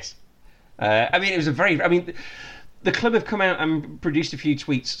 Yes. It was the club have come out and produced a few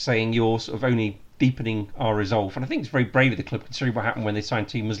tweets saying you're sort of only deepening our resolve, and I think it's very brave of the club considering what happened when they signed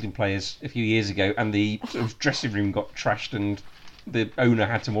two Muslim players a few years ago and the sort of dressing room got trashed and the owner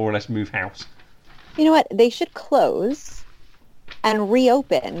had to more or less move house. You know what? They should close and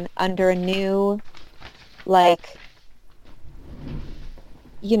reopen under a new,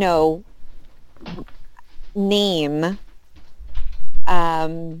 name,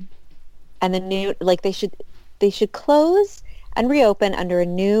 and the new, they should close and reopen under a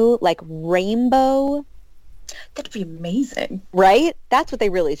new, rainbow. That'd be amazing. Right? That's what they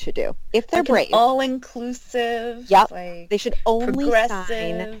really should do. If they're brave. All-inclusive. Yep. They should only progressive.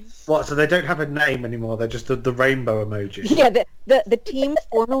 sign... What, so they don't have a name anymore? They're just the rainbow emoji? Yeah, the team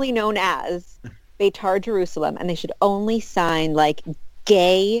formerly known as Beitar Jerusalem, and they should only sign,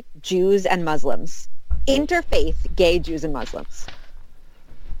 gay Jews and Muslims. Interfaith gay Jews and Muslims.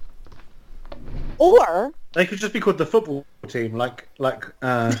 Or... They could just be called the football team, yeah,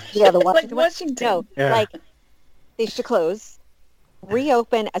 the Washington. Washington. No, yeah. They should close,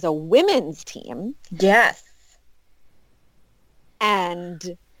 reopen as a women's team. Yes.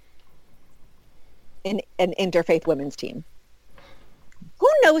 And an interfaith women's team. Who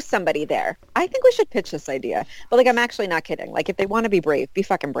know somebody there. I think we should pitch this idea. But like, I'm actually not kidding. Like, if they want to be brave, be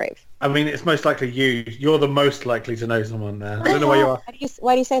fucking brave. I mean, it's most likely you. You're the most likely to know someone there. I don't know where you are.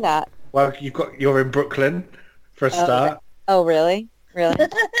 Why do you say that? Well, you're in Brooklyn for a start. Oh, really? Really?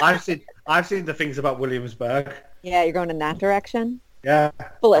 I've seen the things about Williamsburg. Yeah, you're going in that direction? Yeah.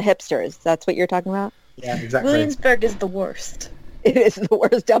 Full of hipsters. That's what you're talking about? Yeah, exactly. Williamsburg is the worst. It is the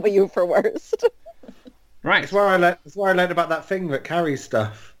worst. W for worst. Right. It's where I learned about that thing that carries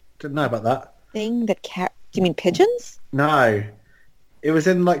stuff. Didn't know about that. Thing that do you mean pigeons? No. It was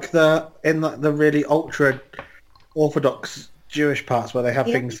in the really ultra orthodox Jewish parts where they have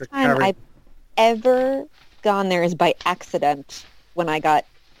things that carry. The only time I've ever gone there is by accident when I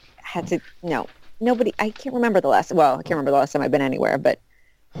nobody, I can't remember the last time I've been anywhere, but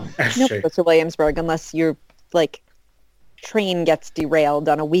nobody goes to Williamsburg unless your train gets derailed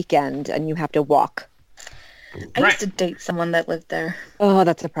on a weekend and you have to walk. I used to date someone that lived there. Oh,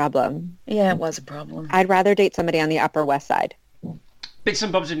 that's a problem. Yeah, it was a problem. I'd rather date somebody on the Upper West Side. Bits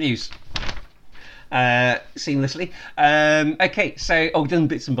and bobs of news. Seamlessly. Okay, so done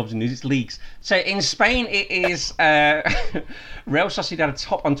bits and bobs of news. It's leagues. So in Spain, it is Real Sociedad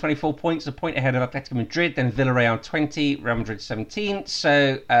atop on 24 points, a point ahead of Atletico Madrid. Then Villarreal 20, Real Madrid 17.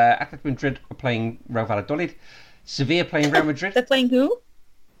 So Atletico Madrid are playing Real Valladolid. Sevilla playing Real Madrid. They're playing who?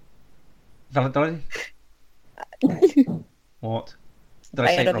 Valladolid. What? Did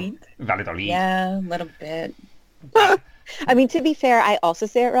I say it wrong? Valladolid. Yeah, a little bit. I mean, to be fair, I also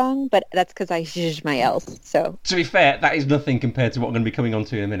say it wrong, but that's because I zhuzh my L's, so... To be fair, that is nothing compared to what I'm going to be coming on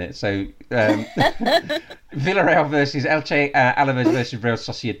to in a minute. So, Villarreal versus Elche, Alaves versus Real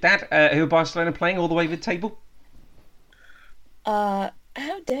Sociedad. Who are Barcelona playing all the way mid-table? How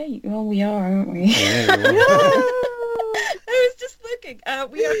dare you? Well, we are, aren't we? Yeah, I was just looking.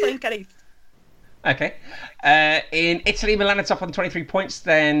 We are playing Cadiz. Okay. In Italy, Milan are top on 23 points.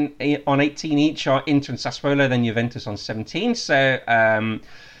 Then on 18 each are Inter and Sassuolo. Then Juventus on 17. So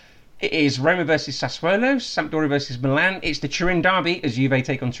it is Roma versus Sassuolo, Sampdoria versus Milan. It's the Turin derby as Juve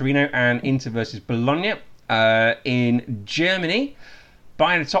take on Torino, and Inter versus Bologna. In Germany,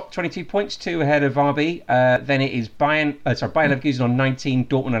 Bayern are top 22 points, 2 ahead of RB. Then it is Bayer Leverkusen on 19,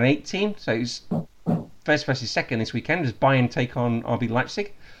 Dortmund on 18. So it's first versus second this weekend as Bayern take on RB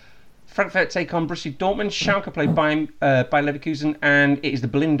Leipzig. Frankfurt take on Borussia Dortmund. Schalke play Bayer Leverkusen, and it is the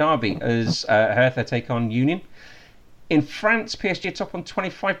Berlin derby as Hertha take on Union. In France, PSG are top on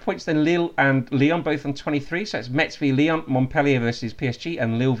 25 points, then Lille and Lyon both on 23. So it's Metz v Lyon, Montpellier versus PSG,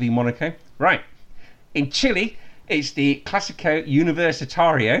 and Lille v Monaco. Right. In Chile, it's the Clásico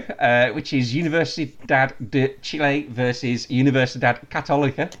Universitario, which is Universidad de Chile versus Universidad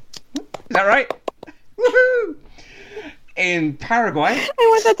Católica. Is that right? Woohoo! In Paraguay... I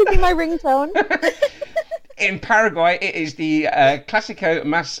want that to be my ringtone. In Paraguay, it is the Clásico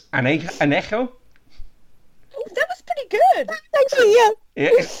Más Anejo. Oh, that was pretty good. Actually, yeah.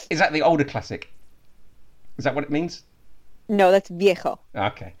 Is that the older classic? Is that what it means? No, that's viejo.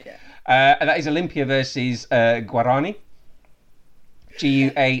 Okay. Yeah. And that is Olimpia versus Guarani.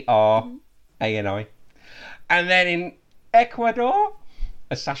 Guarani. And then in Ecuador,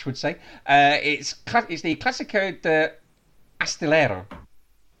 as Sash would say, it's the Clásico de Astillero,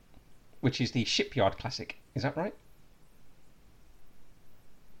 which is the shipyard classic. Is that right?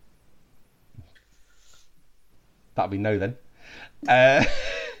 That'll be no then.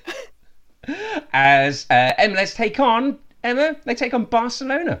 As MLS take on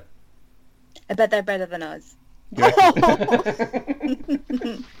Barcelona. I bet they're better than us.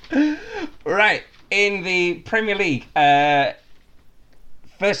 Right, in the Premier League,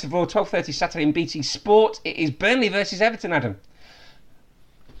 first of all, 12:30 Saturday in BT Sport, it is Burnley versus Everton, Adam.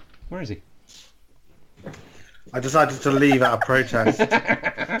 Where is he? I decided to leave out of protest.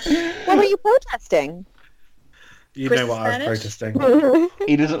 What were you protesting? You Chris know what I was Spanish? protesting.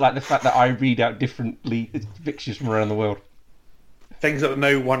 He doesn't like the fact that I read out different fixtures from around the world. Things that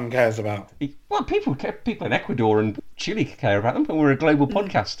no one cares about. Well, people in Ecuador and Chile care about them, and we're a global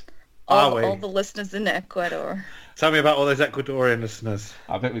podcast. Are we? All the listeners in Ecuador. Tell me about all those Ecuadorian listeners.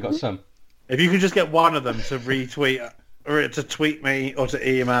 I bet we've got some. If you could just get one of them to retweet, or to tweet me, or to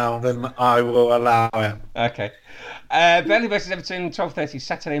email, then I will allow it. Okay. Burnley versus Everton, 12:30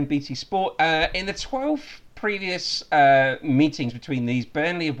 Saturday in BT Sport. In the 12 previous meetings between these,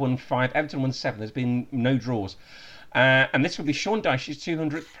 Burnley have won 5, Everton won 7. There's been no draws. And this will be Sean Dyche's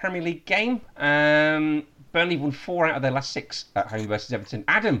 200th Premier League game. Burnley won 4 out of their last 6 at home versus Everton.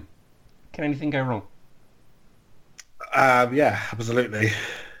 Adam, can anything go wrong? Yeah, absolutely.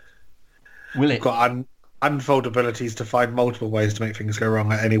 Will it? We've got unfold abilities to find multiple ways to make things go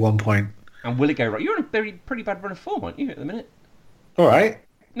wrong at any one point. And will it go wrong? You're on a pretty bad run of form, aren't you, at the minute? All right.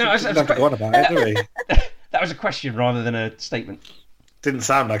 No, We don't have to go on about it, do we? that was a question rather than a statement. Didn't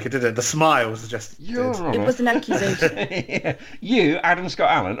sound like it, did it? The smile suggested. It was an accusation. Yeah. You, Adam Scott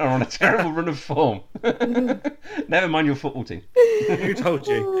Allen, are on a terrible run of form. Never mind your football team. Who told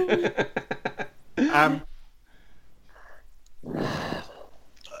you?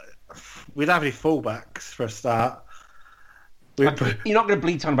 We don't have any fullbacks for a start. You're not going to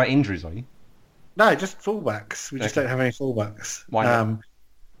bleat on about injuries, are you? No, just fullbacks. We just don't have any fullbacks. Why not?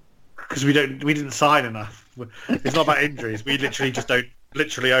 Because we didn't sign enough. It's not about injuries. We literally just don't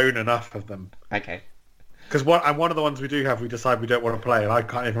own enough of them. Okay. Because one of the ones we do have, we decide we don't want to play, and I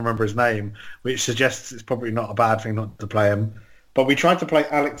can't even remember his name, which suggests it's probably not a bad thing not to play him. But we tried to play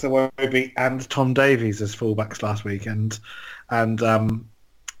Alex Iwobi and Tom Davies as fullbacks last weekend, and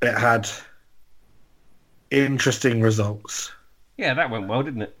it had interesting results. Yeah, that went well,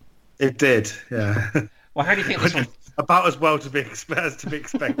 didn't it? It did, yeah. Well, how do you think this one? About as well as to be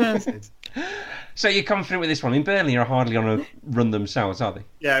expected. So you're confident with this one? I mean, Burnley are hardly on a run themselves, are they?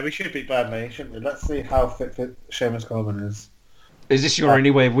 Yeah, we should beat Burnley, shouldn't we? Let's see how fit Seamus Coleman is. Is this your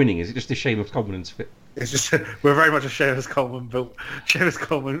only way of winning? Is it just a shame of Coleman's fit? It's just we're very much a Seamus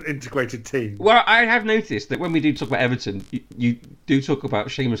Coleman integrated team. Well, I have noticed that when we do talk about Everton, you do talk about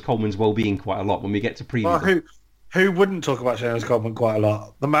Seamus Coleman's well-being quite a lot when we get to preview. Well, who wouldn't talk about Seamus Coleman quite a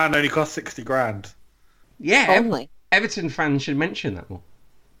lot? The man only cost 60 grand. Yeah, Only. Everton fans should mention that more.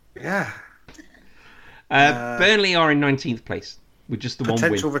 Yeah. Burnley are in 19th place with just the one win.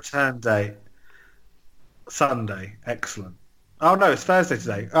 Potential return date Sunday. Excellent. Oh no, it's Thursday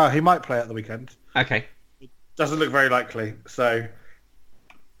today. Oh, he might play at the weekend. Okay. Doesn't look very likely. So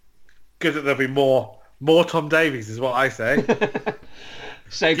good that there'll be more Tom Davies is what I say.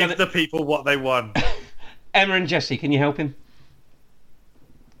 So give the people what they want. Emma and Jesse, can you help him?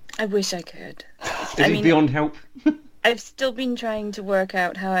 I wish I could. Is he beyond help? I've still been trying to work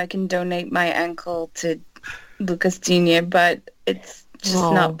out how I can donate my ankle to Lucas Digne, but it's just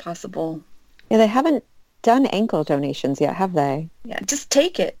not possible. Yeah, they haven't done ankle donations yet, have they? Yeah, just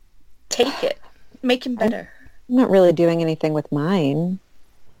take it. Take it. Make him better. I'm not really doing anything with mine.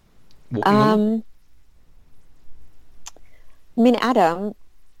 I mean, Adam,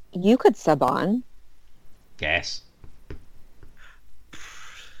 you could sub on. Yes.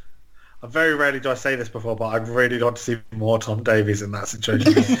 Very rarely do I say this before, but I'd really want to see more Tom Davies in that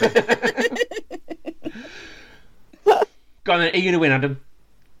situation. Go on then. Are you going to win, Adam?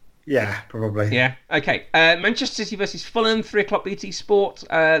 Yeah, probably. Yeah. Okay. Manchester City versus Fulham, 3:00 BT Sport,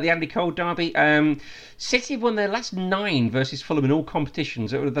 the Andy Cole derby. City have won their last 9 versus Fulham in all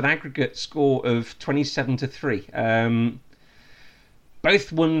competitions with an aggregate score of 27-3.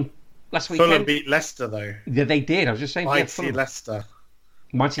 Both won last weekend. Fulham beat Leicester, though. Yeah, they did. I was just saying. Mighty Leicester.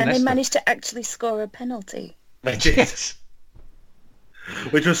 Mighty and Leicester. they managed to actually score a penalty. They did. Yes.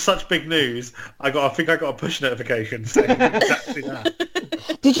 Which was such big news. I think I got a push notification saying exactly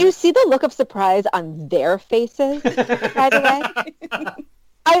that. Did you see the look of surprise on their faces, by the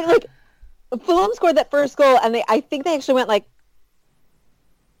way? Fulham scored that first goal, and I think they actually went like...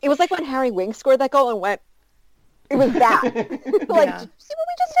 It was like when Harry Winks scored that goal and went... It was that. Did you see what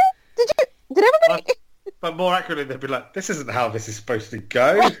we just did? Did everybody... But more accurately, they'd be like, this isn't how this is supposed to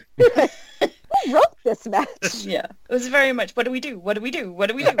go. Who wrote this match? Yeah. It was very much, what do we do? What do we do? What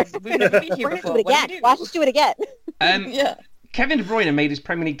do we do? We've never been here before. Do it again. Watch us do it again. Yeah. Kevin De Bruyne made his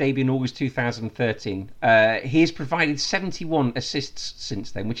Premier League debut in August 2013. He has provided 71 assists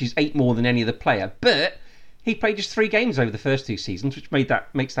since then, which is 8 more than any other player. But he played just 3 games over the first 2 seasons, which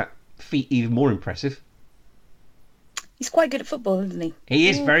makes that feat even more impressive. He's quite good at football, isn't he? He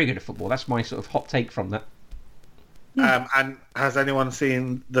is very good at football. That's my sort of hot take from that. And has anyone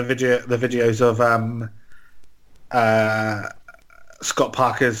seen the videos of Scott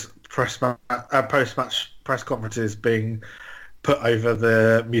Parker's post-match press conferences being put over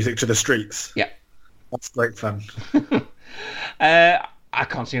the music to the streets? Yeah. That's great fun. I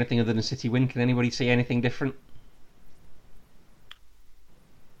can't see anything other than City win. Can anybody see anything different?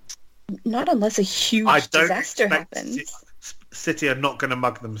 Not unless a huge disaster happens. City are not going to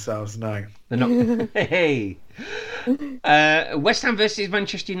mug themselves, no. They're not. Hey. West Ham versus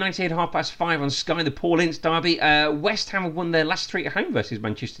Manchester United, 5:30 on Sky, the Paul Ince derby. West Ham have won their last 3 at home versus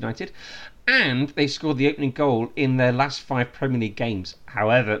Manchester United, and they scored the opening goal in their last 5 Premier League games.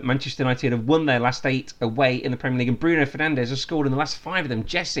 However, Manchester United have won their last 8 away in the Premier League, and Bruno Fernandes has scored in the last 5 of them.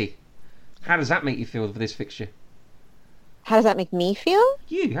 Jesse, how does that make you feel for this fixture? How does that make me feel?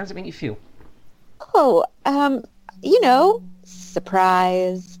 How does it make you feel? Oh,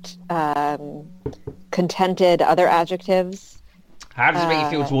 surprised, contented, other adjectives. How does it make you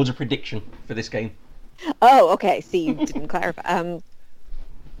feel towards a prediction for this game? Oh, okay. See, you didn't clarify.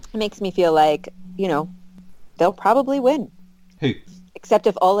 It makes me feel like, they'll probably win. Who? Except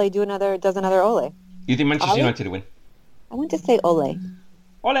if Ole does another Ole. You think Manchester Ole? United will win? I want to say Ole.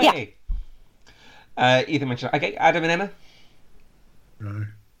 Ole! Yeah. You think Manchester... Okay, Adam and Emma? No.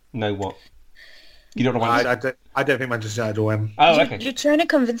 No what? You don't know why? I don't think Manchester United will win. Oh, okay. You're trying to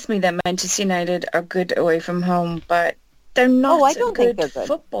convince me that Manchester United are good away from home, but they're not I don't think they're good.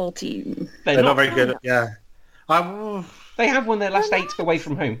 football team. They're not very good. Yeah. They have won their last 8 away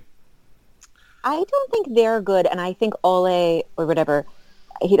from home. I don't think they're good, and I think Ole, or whatever,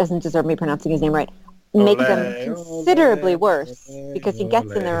 he doesn't deserve me pronouncing his name right, makes them considerably worse because he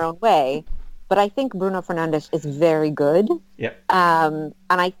gets in their own way. But I think Bruno Fernandes is very good. Yep. And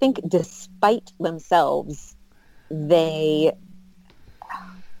I think despite themselves, they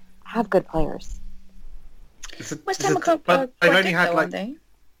have good players. West Ham are they've quite only good, had though, like aren't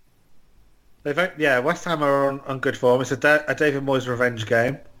they? West Ham are on good form. It's a David Moyes revenge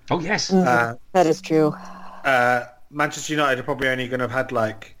game. Oh, yes. That is true. Manchester United are probably only going to have had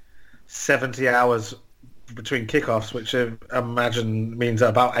like 70 hours between kickoffs, which I imagine means that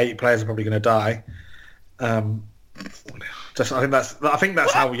about 8 players are probably going to die. I think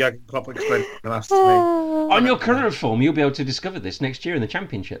that's how Jurgen Klopp explained it last to me. On your current form, you'll be able to discover this next year in the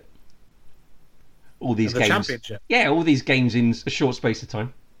Championship. All these games. Championship? Yeah, all these games in a short space of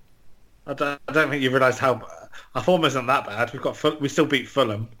time. I don't think you realise how our form isn't that bad. We still beat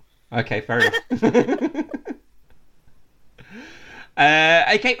Fulham. Okay, fair enough.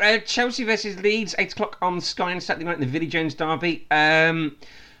 Chelsea versus Leeds, 8 o'clock on Sky on Saturday night in the Vinnie Jones derby. Emma,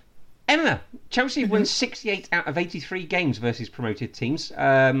 Chelsea won 68 out of 83 games versus promoted teams.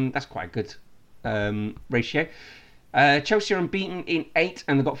 That's quite a good ratio. Chelsea are unbeaten in 8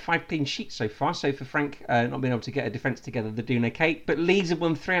 and they've got 5 clean sheets so far. So for Frank not being able to get a defence together, they're doing okay. But Leeds have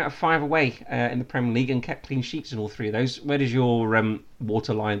won 3 out of 5 away in the Premier League and kept clean sheets in all 3 of those. Where does your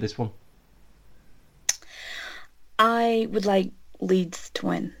water lie in this one? I would like Leeds to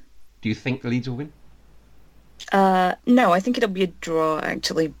win. Do you think the Leeds will win? No, I think it'll be a draw,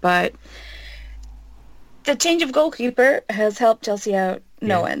 actually. But the change of goalkeeper has helped Chelsea out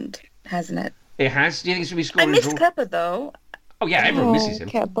no end, hasn't it? It has. Do you think it's going to be I scored miss and draw? Kepa, though. Oh, yeah, everyone misses him.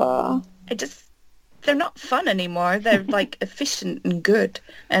 Kepa. They're not fun anymore. They're, like, efficient and good.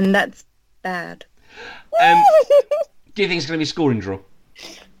 And that's bad. Do you think it's going to be scoring draw?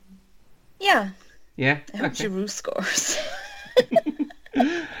 Yeah. Yeah? I hope Giroud scores.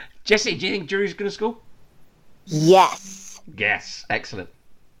 Jesse, do you think Giroud's going to score? Yes. Yes. Excellent.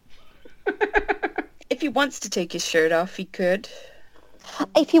 If he wants to take his shirt off, he could.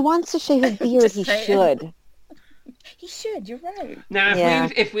 If he wants to shave his beard, Just he saying. should. He should, you're right. Now, Yeah.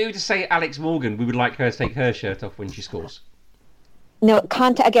 if we were to say Alex Morgan, we would like her to take her shirt off when she scores. No,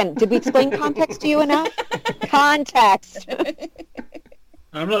 again, did we explain context to you enough? Context.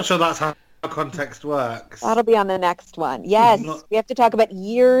 I'm not sure that's how context works. That'll be on the next one. Yes, we have to talk about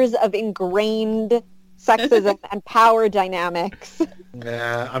years of ingrained sexism and power dynamics.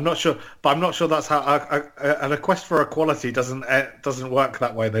 Yeah, I'm not sure, but I'm not sure that's how a quest for equality doesn't work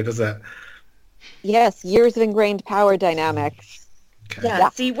that way, though, does it? Yes, years of ingrained power dynamics. Okay. Yeah,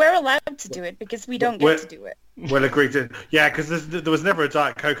 see, we're allowed to do it because we don't get to do it. We'll agree to... Yeah, because there was never a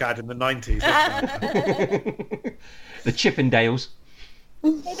Diet Coke ad in the 90s. The Chippendales.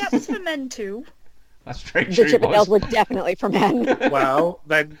 Hey, that was for men too. That's very The true. Chippendales were definitely for men. Well,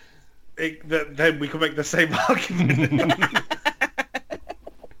 then we can make the same argument.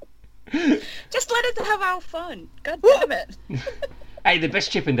 Just let us have our fun. God damn it. Hey, the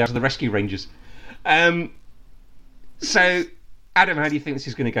best Chippendales are the Rescue Rangers. So, Adam, how do you think this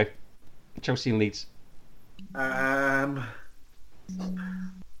is going to go? Chelsea and Leeds. I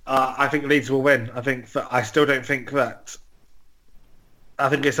think Leeds will win. I still don't think that... I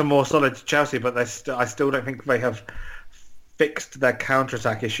think it's a more solid Chelsea, but I still don't think they have fixed their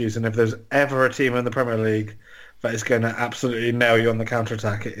counter-attack issues. And if there's ever a team in the Premier League that is going to absolutely nail you on the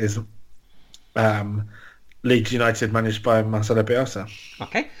counter-attack, it is Leeds United, managed by Marcelo Bielsa.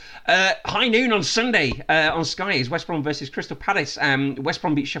 Okay. High noon on Sunday on Sky is West Brom versus Crystal Palace. West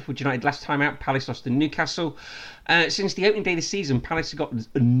Brom beat Sheffield United last time out. Palace lost to Newcastle. Since the opening day of the season, Palace have got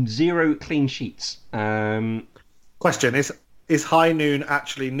 0 clean sheets. Question, is high noon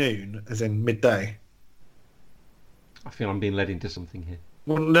actually noon, as in midday? I feel I'm being led into something here.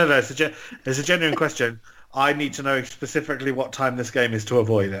 Well, no, it's a genuine question. I need to know specifically what time this game is to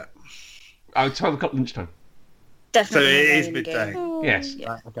avoid it. Oh, 12 o'clock lunchtime. Definitely. So it a is game. midday. Yes.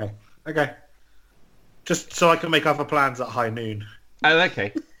 Yeah. Okay. Just so I can make other plans at high noon. Oh,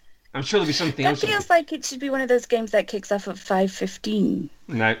 okay. I'm sure there'll be something That else. feels like it should be one of those games that kicks off at 5:15.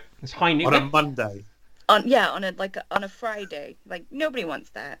 No, it's high noon. On a Monday. On a Friday. Like, nobody wants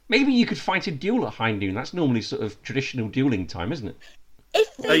that. Maybe you could fight a duel at high noon. That's normally sort of traditional dueling time, isn't it?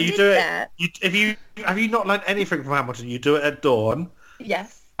 If they did that... Have you not learned anything from Hamilton? You do it at dawn.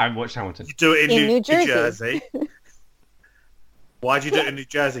 Yes. I watched Hamilton. You do it in New Jersey. Why do you do it in New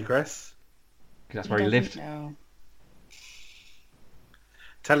Jersey, Chris? Because that's where he lived. No.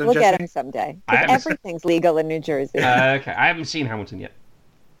 Tell him, We'll Jesse. get him someday. 'Cause everything's legal in New Jersey. Okay, I haven't seen Hamilton yet.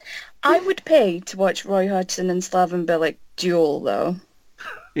 I would pay to watch Roy Hodgson and Slaven Bilic duel, though.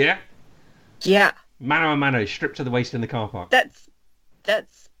 Yeah? Yeah. Mano a mano, stripped to the waist in the car park.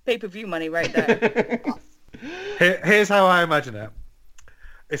 That's pay-per-view money right there. Here's how I imagine it.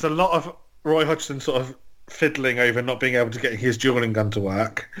 It's a lot of Roy Hodgson sort of fiddling over not being able to get his dueling gun to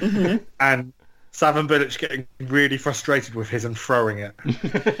work, and Slaven Bilic getting really frustrated with his and throwing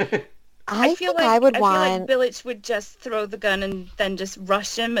it. I feel like I would want... feel like Bilic would just throw the gun and then just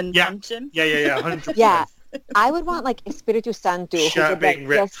rush him and punch him. Yeah, 100%. Yeah, I would want like Espiritu Santo. Shirt being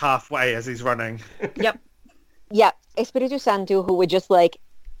ripped halfway as he's running. Yep. Yeah, Espiritu Santo, who would just like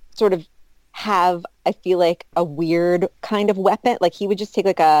sort of have, I feel like, a weird kind of weapon. Like he would just take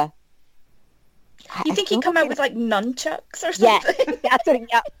like a... You think he'd come out with like nunchucks or something? Yeah, that's what.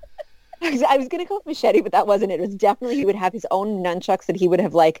 Yeah. I was gonna go with machete, but that wasn't it. It was definitely he would have his own nunchucks that he would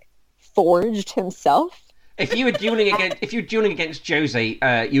have like forged himself. If you were dueling against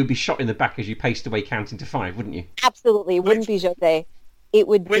Jose, you would be shot in the back as you paced away, counting to 5, wouldn't you? Absolutely, it wouldn't be Jose. It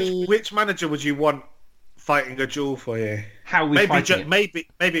would be. Which manager would you want fighting a duel for you? How are we fighting it? Maybe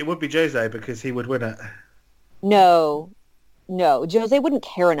it would be Jose because he would win it. No, Jose wouldn't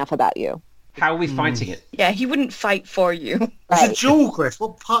care enough about you. How are we fighting it? Yeah, he wouldn't fight for you. It's a duel, Chris.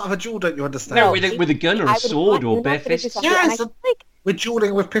 What part of a duel don't you understand? No, with a gun or a sword or bare fists? Yes, we're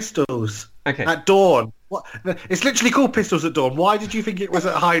dueling with pistols. Okay. At dawn. What? It's literally called Pistols at Dawn. Why did you think it was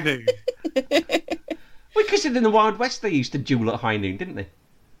at high noon? Well, because in the Wild West they used to duel at high noon, didn't they?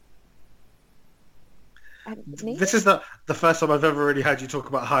 This is the first time I've ever really heard you talk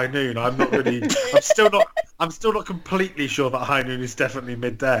about high noon. I'm still not completely sure that high noon is definitely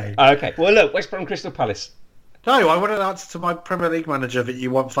midday. Okay. Well, look, West Brom Crystal Palace. No, I want an answer to my Premier League manager that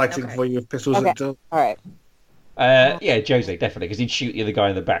you want fighting for you with pistols at dawn. All right. Yeah, Jose, definitely, because he'd shoot the other guy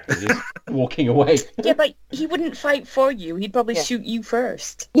in the back as he's walking away. Yeah, but he wouldn't fight for you. He'd probably shoot you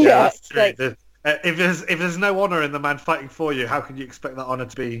first. Yeah, that's true. Like... if there's no honour in the man fighting for you, how can you expect that honour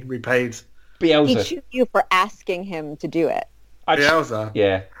to be repaid? Bielsa. He'd shoot you for asking him to do it. Bielsa?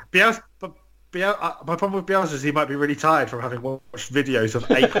 Yeah. Bielsa, my problem with Bielsa is he might be really tired from having watched videos of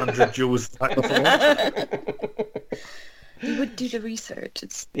 800 duels the night before. He would do the research.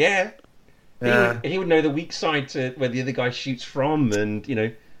 Yeah. He would know the weak side to where the other guy shoots from, and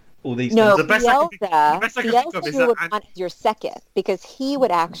all these things. Bielsa you would want as your second, because he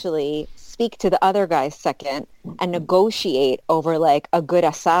would actually speak to the other guy's second and negotiate over like a good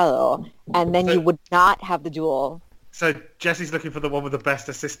asado, and then you would not have the duel. So Jesse's looking for the one with the best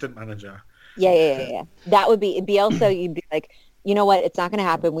assistant manager. Yeah. That would be Bielsa. You'd be like, you know what? It's not going to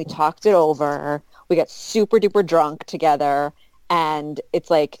happen. We talked it over. We got super duper drunk together, and it's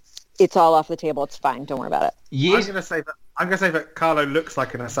like it's all off the table. It's fine. Don't worry about it. I'm going to say that Carlo looks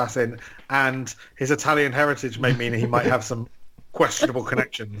like an assassin, and his Italian heritage may mean he might have some questionable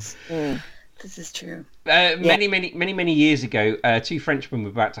connections. This is true. Many years ago, two Frenchmen were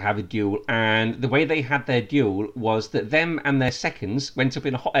about to have a duel, and the way they had their duel was that them and their seconds went up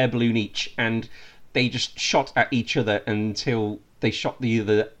in a hot air balloon each, and they just shot at each other until they shot the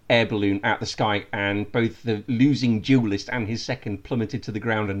other air balloon out the sky, and both the losing duelist and his second plummeted to the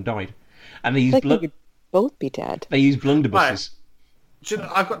ground and died. And they used you'd both be dead. They used blunderbusses.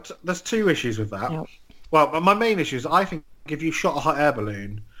 Right. There's two issues with that. Yep. Well, my main issue is I think if you shot a hot air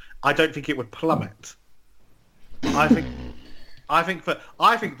balloon, I don't think it would plummet. I think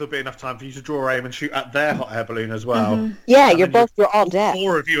there'll be enough time for you to draw aim and shoot at their hot air balloon as well. Mm-hmm. Yeah, you're all dead.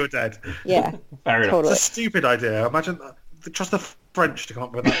 4 of you are dead. Yeah, fair enough. Totally. It's a stupid idea. Imagine trust the French to come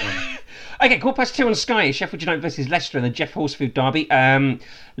up with that one. Okay, 2:15 on Sky. Sheffield United versus Leicester in the Jeff Horsfield derby.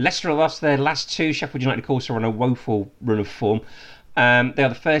 Leicester lost their last 2. Sheffield United, of course, are on a woeful run of form. They are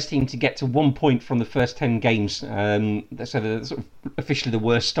the first team to get to 1 point from the first 10 games. So they're sort of officially the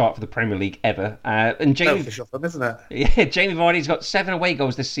worst start for the Premier League ever. And Jamie, selfish of them, isn't it? Yeah, Jamie Vardy's got 7 away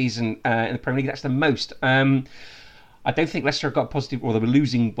goals this season in the Premier League. That's the most. I don't think Leicester have got positive, or they were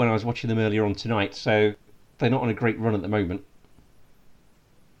losing when I was watching them earlier on tonight. So they're not on a great run at the moment.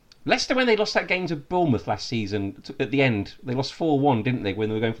 Leicester, when they lost that game to Bournemouth last season, at the end, they lost 4-1, didn't they, when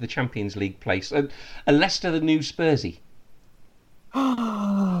they were going for the Champions League place? And Leicester, the new Spursy.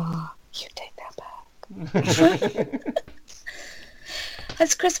 Oh, you take that back.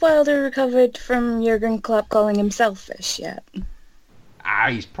 Has Chris Wilder recovered from Jurgen Klopp calling him selfish yet?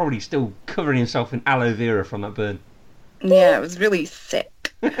 He's probably still covering himself in aloe vera from that burn. Yeah, it was really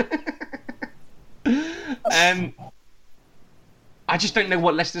thick. I just don't know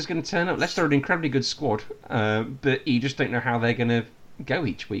what Leicester's going to turn up. Leicester are an incredibly good squad, but you just don't know how they're going to go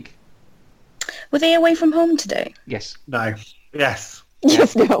each week. Were they away from home today? Yes. No. Yes.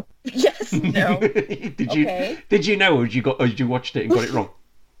 Yes, no. Yes, no. Did you know, or did you watched it and got it wrong?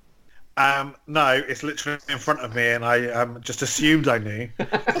 No, it's literally in front of me, and I just assumed I knew,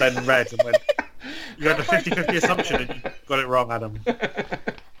 then read and went, you had a 50-50 assumption and you got it wrong, Adam.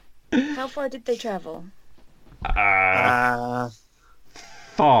 How far did they travel? Far.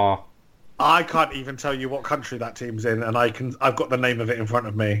 I can't even tell you what country that team's in, and I've got the name of it in front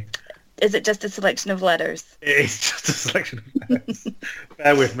of me. Is it just a selection of letters? It's just a selection of letters.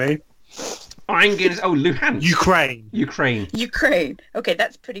 Bear with me. I'm going to... Oh, Luhansk. Ukraine. Okay,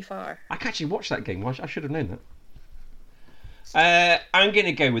 that's pretty far. I can actually watch that game. I should have known that. I'm going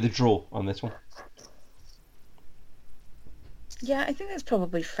to go with a draw on this one. Yeah, I think that's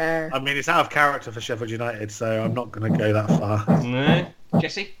probably fair. I mean, it's out of character for Sheffield United, so I'm not going to go that far. No.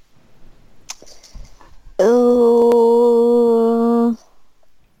 Jessie?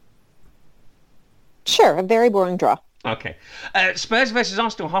 Sure, a very boring draw. Okay. Spurs versus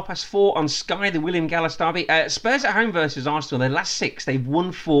Arsenal, 4:30 on Sky, the William Gallas derby. Spurs at home versus Arsenal. Their last 6, they've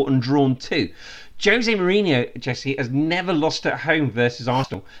won 4 and drawn 2. Jose Mourinho, Jesse, has never lost at home versus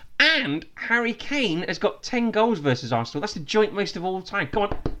Arsenal. And Harry Kane has got 10 goals versus Arsenal. That's the joint most of all time. Come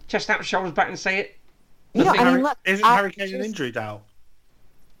on, chest out, shoulders back and say it. Isn't Harry Kane an injury doubt?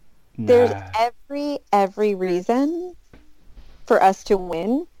 There's every reason for us to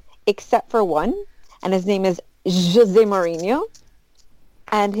win, except for one, and his name is Jose Mourinho,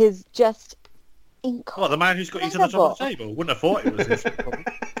 and his just incredible. What, the man who's got you to the top of the table? Wouldn't have thought it was his problem.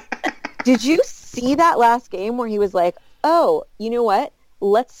 Did you see that last game where he was like, oh, you know what?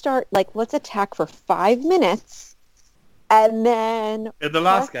 Let's attack for 5 minutes, and then... In the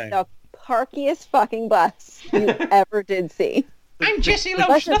last game? The parkiest fucking bus you ever did see. I'm Jesse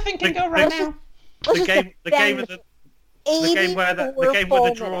Loach. Nothing can go right now. The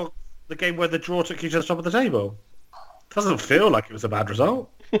game where the draw took you to the top of the table. Doesn't feel like it was a bad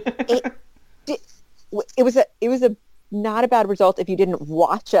result. It was a not a bad result if you didn't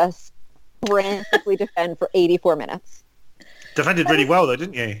watch us frantically defend for 84 minutes. Defended really well though,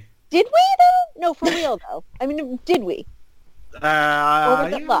 didn't you? Did we though? No, for real though. I mean, did we? Or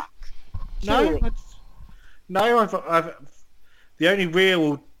was it luck? No. I've the only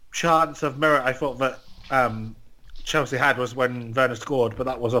real chance of merit I thought that Chelsea had was when Werner scored, but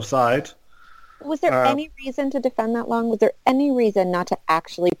that was offside. Was there any reason to defend that long? Was there any reason not to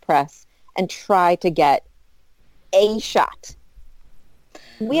actually press and try to get a shot?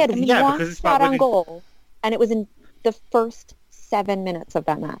 We had one shot on goal, and it was in the first 7 minutes of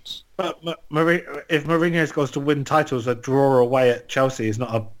that match. But if Mourinho's goes to win titles, a draw away at Chelsea is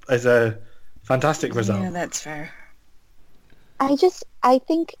a fantastic result. Yeah, that's fair. I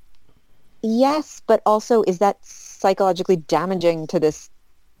think, yes, but also is that psychologically damaging to this?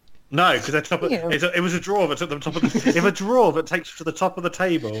 No, because it was a draw that took them top of the... If a draw that takes you to the top of the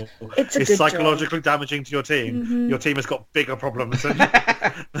table is psychologically damaging to your team, your team has got bigger problems.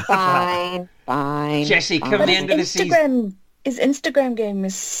 Fine. Jesse, come the end of the season. His Instagram game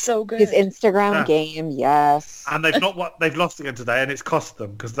is so good. His Instagram game, yes. And they've lost again today, and it's cost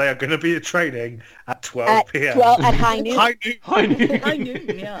them because they are going to be training at 12 p.m. At high noon. High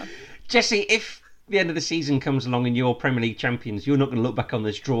noon, yeah. Jesse, if the end of the season comes along and you're Premier League champions, you're not going to look back on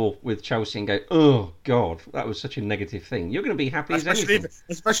this draw with Chelsea and go, oh, God, that was such a negative thing. You're going to be happy as anything.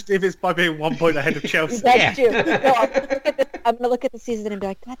 Especially if it's by being 1 point ahead of Chelsea. That's true. No, I'm going to look at the season and be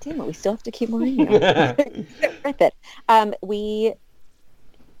like, God damn it, we still have to keep Mourinho. Worth it. We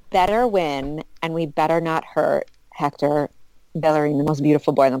better win, and we better not hurt Hector Bellerin, the most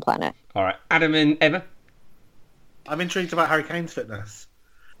beautiful boy on the planet. All right. Adam and Emma? I'm intrigued about Harry Kane's fitness.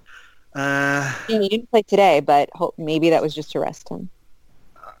 He didn't play today, but maybe that was just to rest him.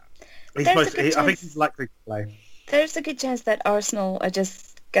 I think he's likely to play. There's a good chance that Arsenal are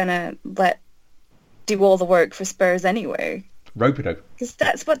just gonna do all the work for Spurs anyway. Rope-a-dope. Because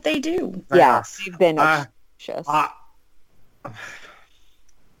that's what they do. Yeah, they've been atrocious.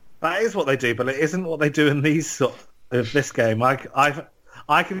 That is what they do, but it isn't what they do in this game.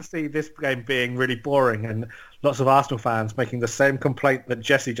 I can see this game being really boring and lots of Arsenal fans making the same complaint that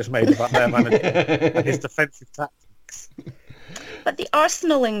Jesse just made about their manager and his defensive tactics. But the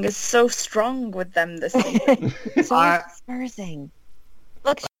Arsenaling is so strong with them this season. So Spursing.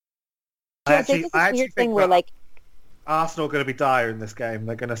 Look, I think this weird thing where, like, Arsenal are going to be dire in this game.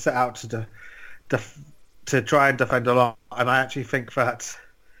 They're going to set out to try and defend a lot. And I actually think that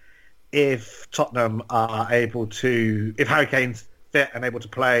if Tottenham are able to, if Harry Kane's fit and able to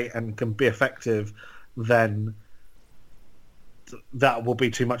play and can be effective, then that will be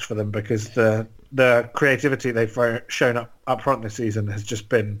too much for them, because the creativity they've shown up front this season has just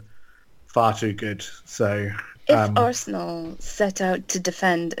been far too good. So if Arsenal set out to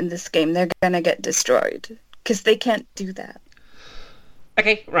defend in this game, they're going to get destroyed, because they can't do that.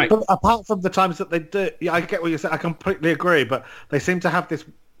 Okay, right. But apart from the times that they do, yeah, I get what you're saying. I completely agree, but they seem to have this.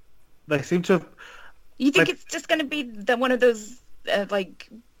 They seem to. You think it's just going to be one of those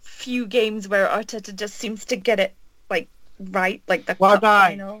few games where Arteta just seems to get it right, like the cup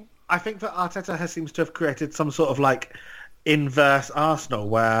final? I think that Arteta seems to have created some sort of inverse Arsenal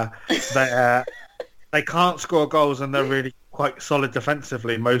where they can't score goals and they're really quite solid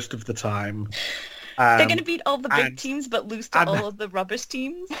defensively most of the time. They're going to beat all the big teams but lose to all of the rubbish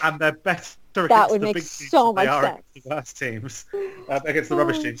teams. And they're better that against would the make big teams so than they much are sense. against the worst teams. Against the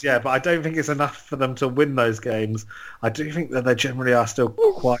rubbish teams, yeah. But I don't think it's enough for them to win those games. I do think that they generally are still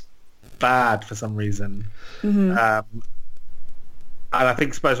quite bad for some reason. Mm-hmm. And I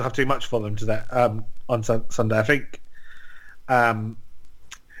think Spurs will have too much for them today on Sunday. I think it'll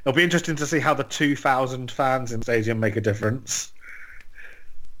be interesting to see how the 2,000 fans in the stadium make a difference.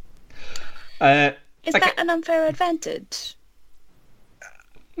 Is that an unfair advantage?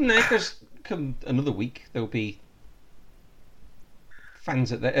 No, because come another week there'll be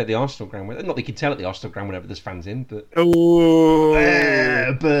fans at the Arsenal ground. Not that you can tell at the Arsenal ground whenever there's fans in, but burn.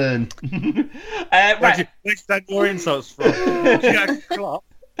 Right, where's that your insults from? Jack Klopp.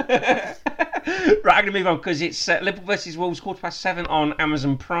 Right, I'm going to move on because it's Liverpool versus Wolves 7:15 on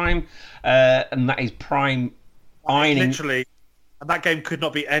Amazon Prime, and that is Prime ironing. Literally. And that game could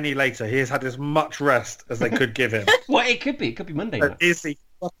not be any later. He has had as much rest as they could give him. Well, it could be. It could be Monday night. Is he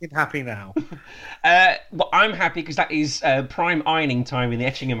fucking happy now? Well, I'm happy because that is prime ironing time in the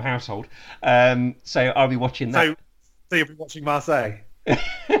Etchingham household. So I'll be watching that. So you'll be watching Marseille?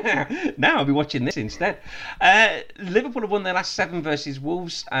 Now I'll be watching this instead. Liverpool have won their last 7 versus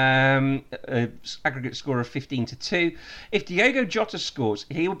Wolves. Aggregate score of 15-2. If Diogo Jota scores,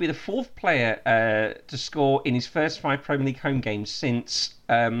 he will be the 4th player to score in his first 5 Premier League home games since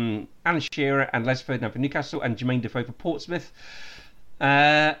Alan Shearer and Les Ferdinand for Newcastle and Jermaine Defoe for Portsmouth.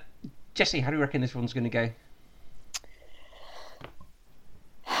 Jesse, how do you reckon this one's going to go?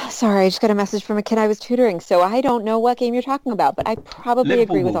 Sorry, I just got a message from a kid I was tutoring, so I don't know what game you're talking about, but I probably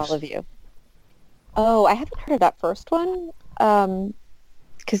Liverpool agree with Wolves. all of you. Oh, I haven't heard of that first one.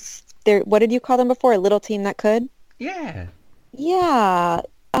 Because what did you call them before? A little team that could? Yeah. Yeah.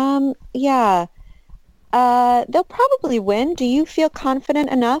 Yeah. They'll probably win. Do you feel confident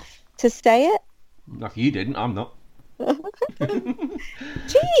enough to say it? If you didn't, I'm not.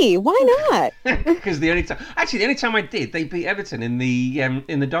 Gee, why not? Because the only time I did, they beat Everton in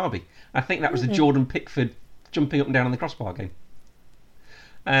the derby. I think that was the Jordan Pickford jumping up and down on the crossbar game.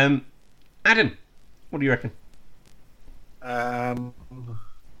 Adam, what do you reckon?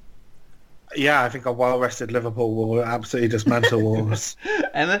 Yeah, I think a well-rested Liverpool will absolutely dismantle Wolves.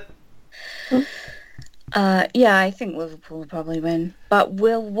 Emma? Yeah, I think Liverpool will probably win. But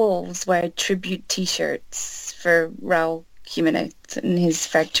will Wolves wear tribute T-shirts for Raul Jimenez and his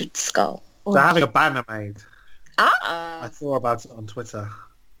fractured skull? They're having a banner made. Ah! I saw about it on Twitter.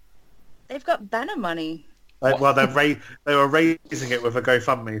 They've got banner money. They were raising it with a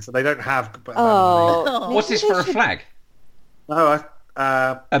GoFundMe, so they don't have banner money. Oh. What's this for a flag? No,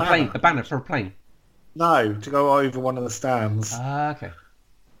 A banner for a plane? No, to go over one of the stands. Okay.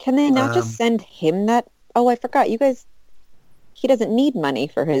 Can they not just send him that? Oh, I forgot. You guys, he doesn't need money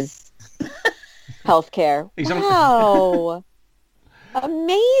for his health care. Wow.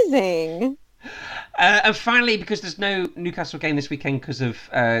 Amazing. And finally, because there's no Newcastle game this weekend because of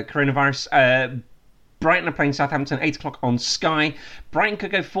coronavirus, Brighton are playing Southampton 8 o'clock on Sky. Brighton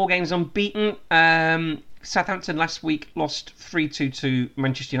could go 4 games unbeaten. Southampton last week lost 3-2 to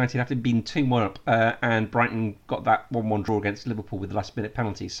Manchester United after being 2-1 up, and Brighton got that 1-1 draw against Liverpool with the last-minute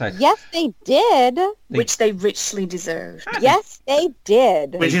penalty. So Yes, they did. Which they richly deserved. Yes, they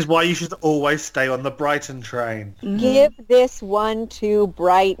did. Which is why you should always stay on the Brighton train. Mm-hmm. Give this one to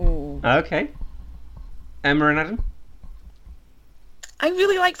Brighton. Okay. Emma and Adam? I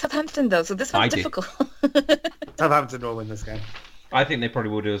really like Southampton, though, so this one's difficult. Southampton will win this game. I think they probably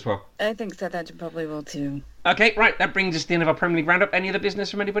will do as well. I think Southampton probably will, too. Okay, right. That brings us to the end of our Premier League roundup. Any other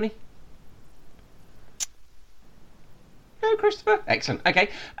business from anybody? No, Christopher? Excellent. Okay.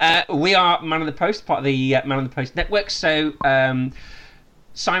 We are Man of the Post, part of the Man of the Post network. So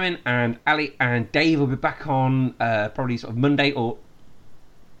Simon and Ali and Dave will be back on probably sort of Monday or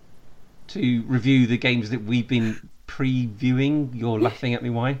to review the games that we've been previewing. You're laughing at me,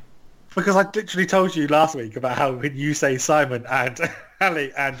 why? Because I literally told you last week about how when you say Simon and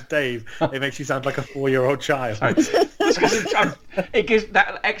Ali and Dave, it makes you sound like a 4-year-old child. It gives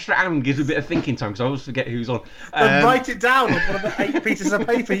that extra "and" gives a bit of thinking time because I always forget who's on. Write it down on one of the 8 pieces of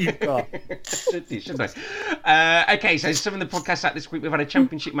paper you've got. Shouldn't I? Okay, so some of the podcasts out this week. We've had a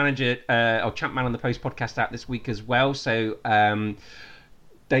Championship Manager or Champ Man on the Post podcast out this week as well. So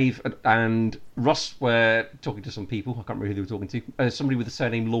Dave and Ross were talking to some people. I can't remember who they were talking to. Somebody with the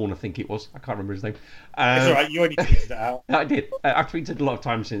surname Lawn, I think it was. I can't remember his name. It's all right. You only tweeted it out. I did. I've tweeted a lot of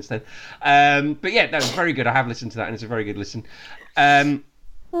times since then. But yeah, no, it's very good. I have listened to that, and it's a very good listen.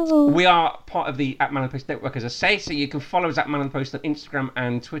 We are part of the @Man on the Post network, as I say, so you can follow us @Man on the Post on Instagram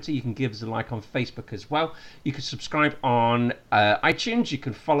and Twitter. You can give us a like on Facebook as well. You can subscribe on iTunes. You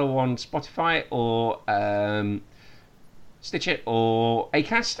can follow on Spotify or Stitcher or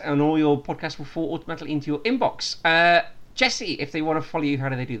Acast, and all your podcasts will fall automatically into your inbox. Jessie, if they want to follow you, how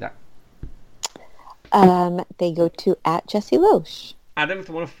do they do that? They go to @JessieLoesch. Adam, if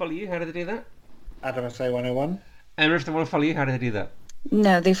they want to follow you, how do they do that? Adam SA101. Emma, if they want to follow you, how do they do that?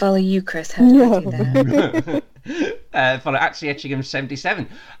 No, they follow you, Chris. How do I do that? Follow @CHingham77.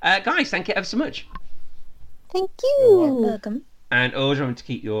 Guys, thank you ever so much. Thank you. Welcome. And always remember to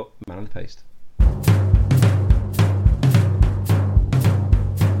keep your Man on the Post.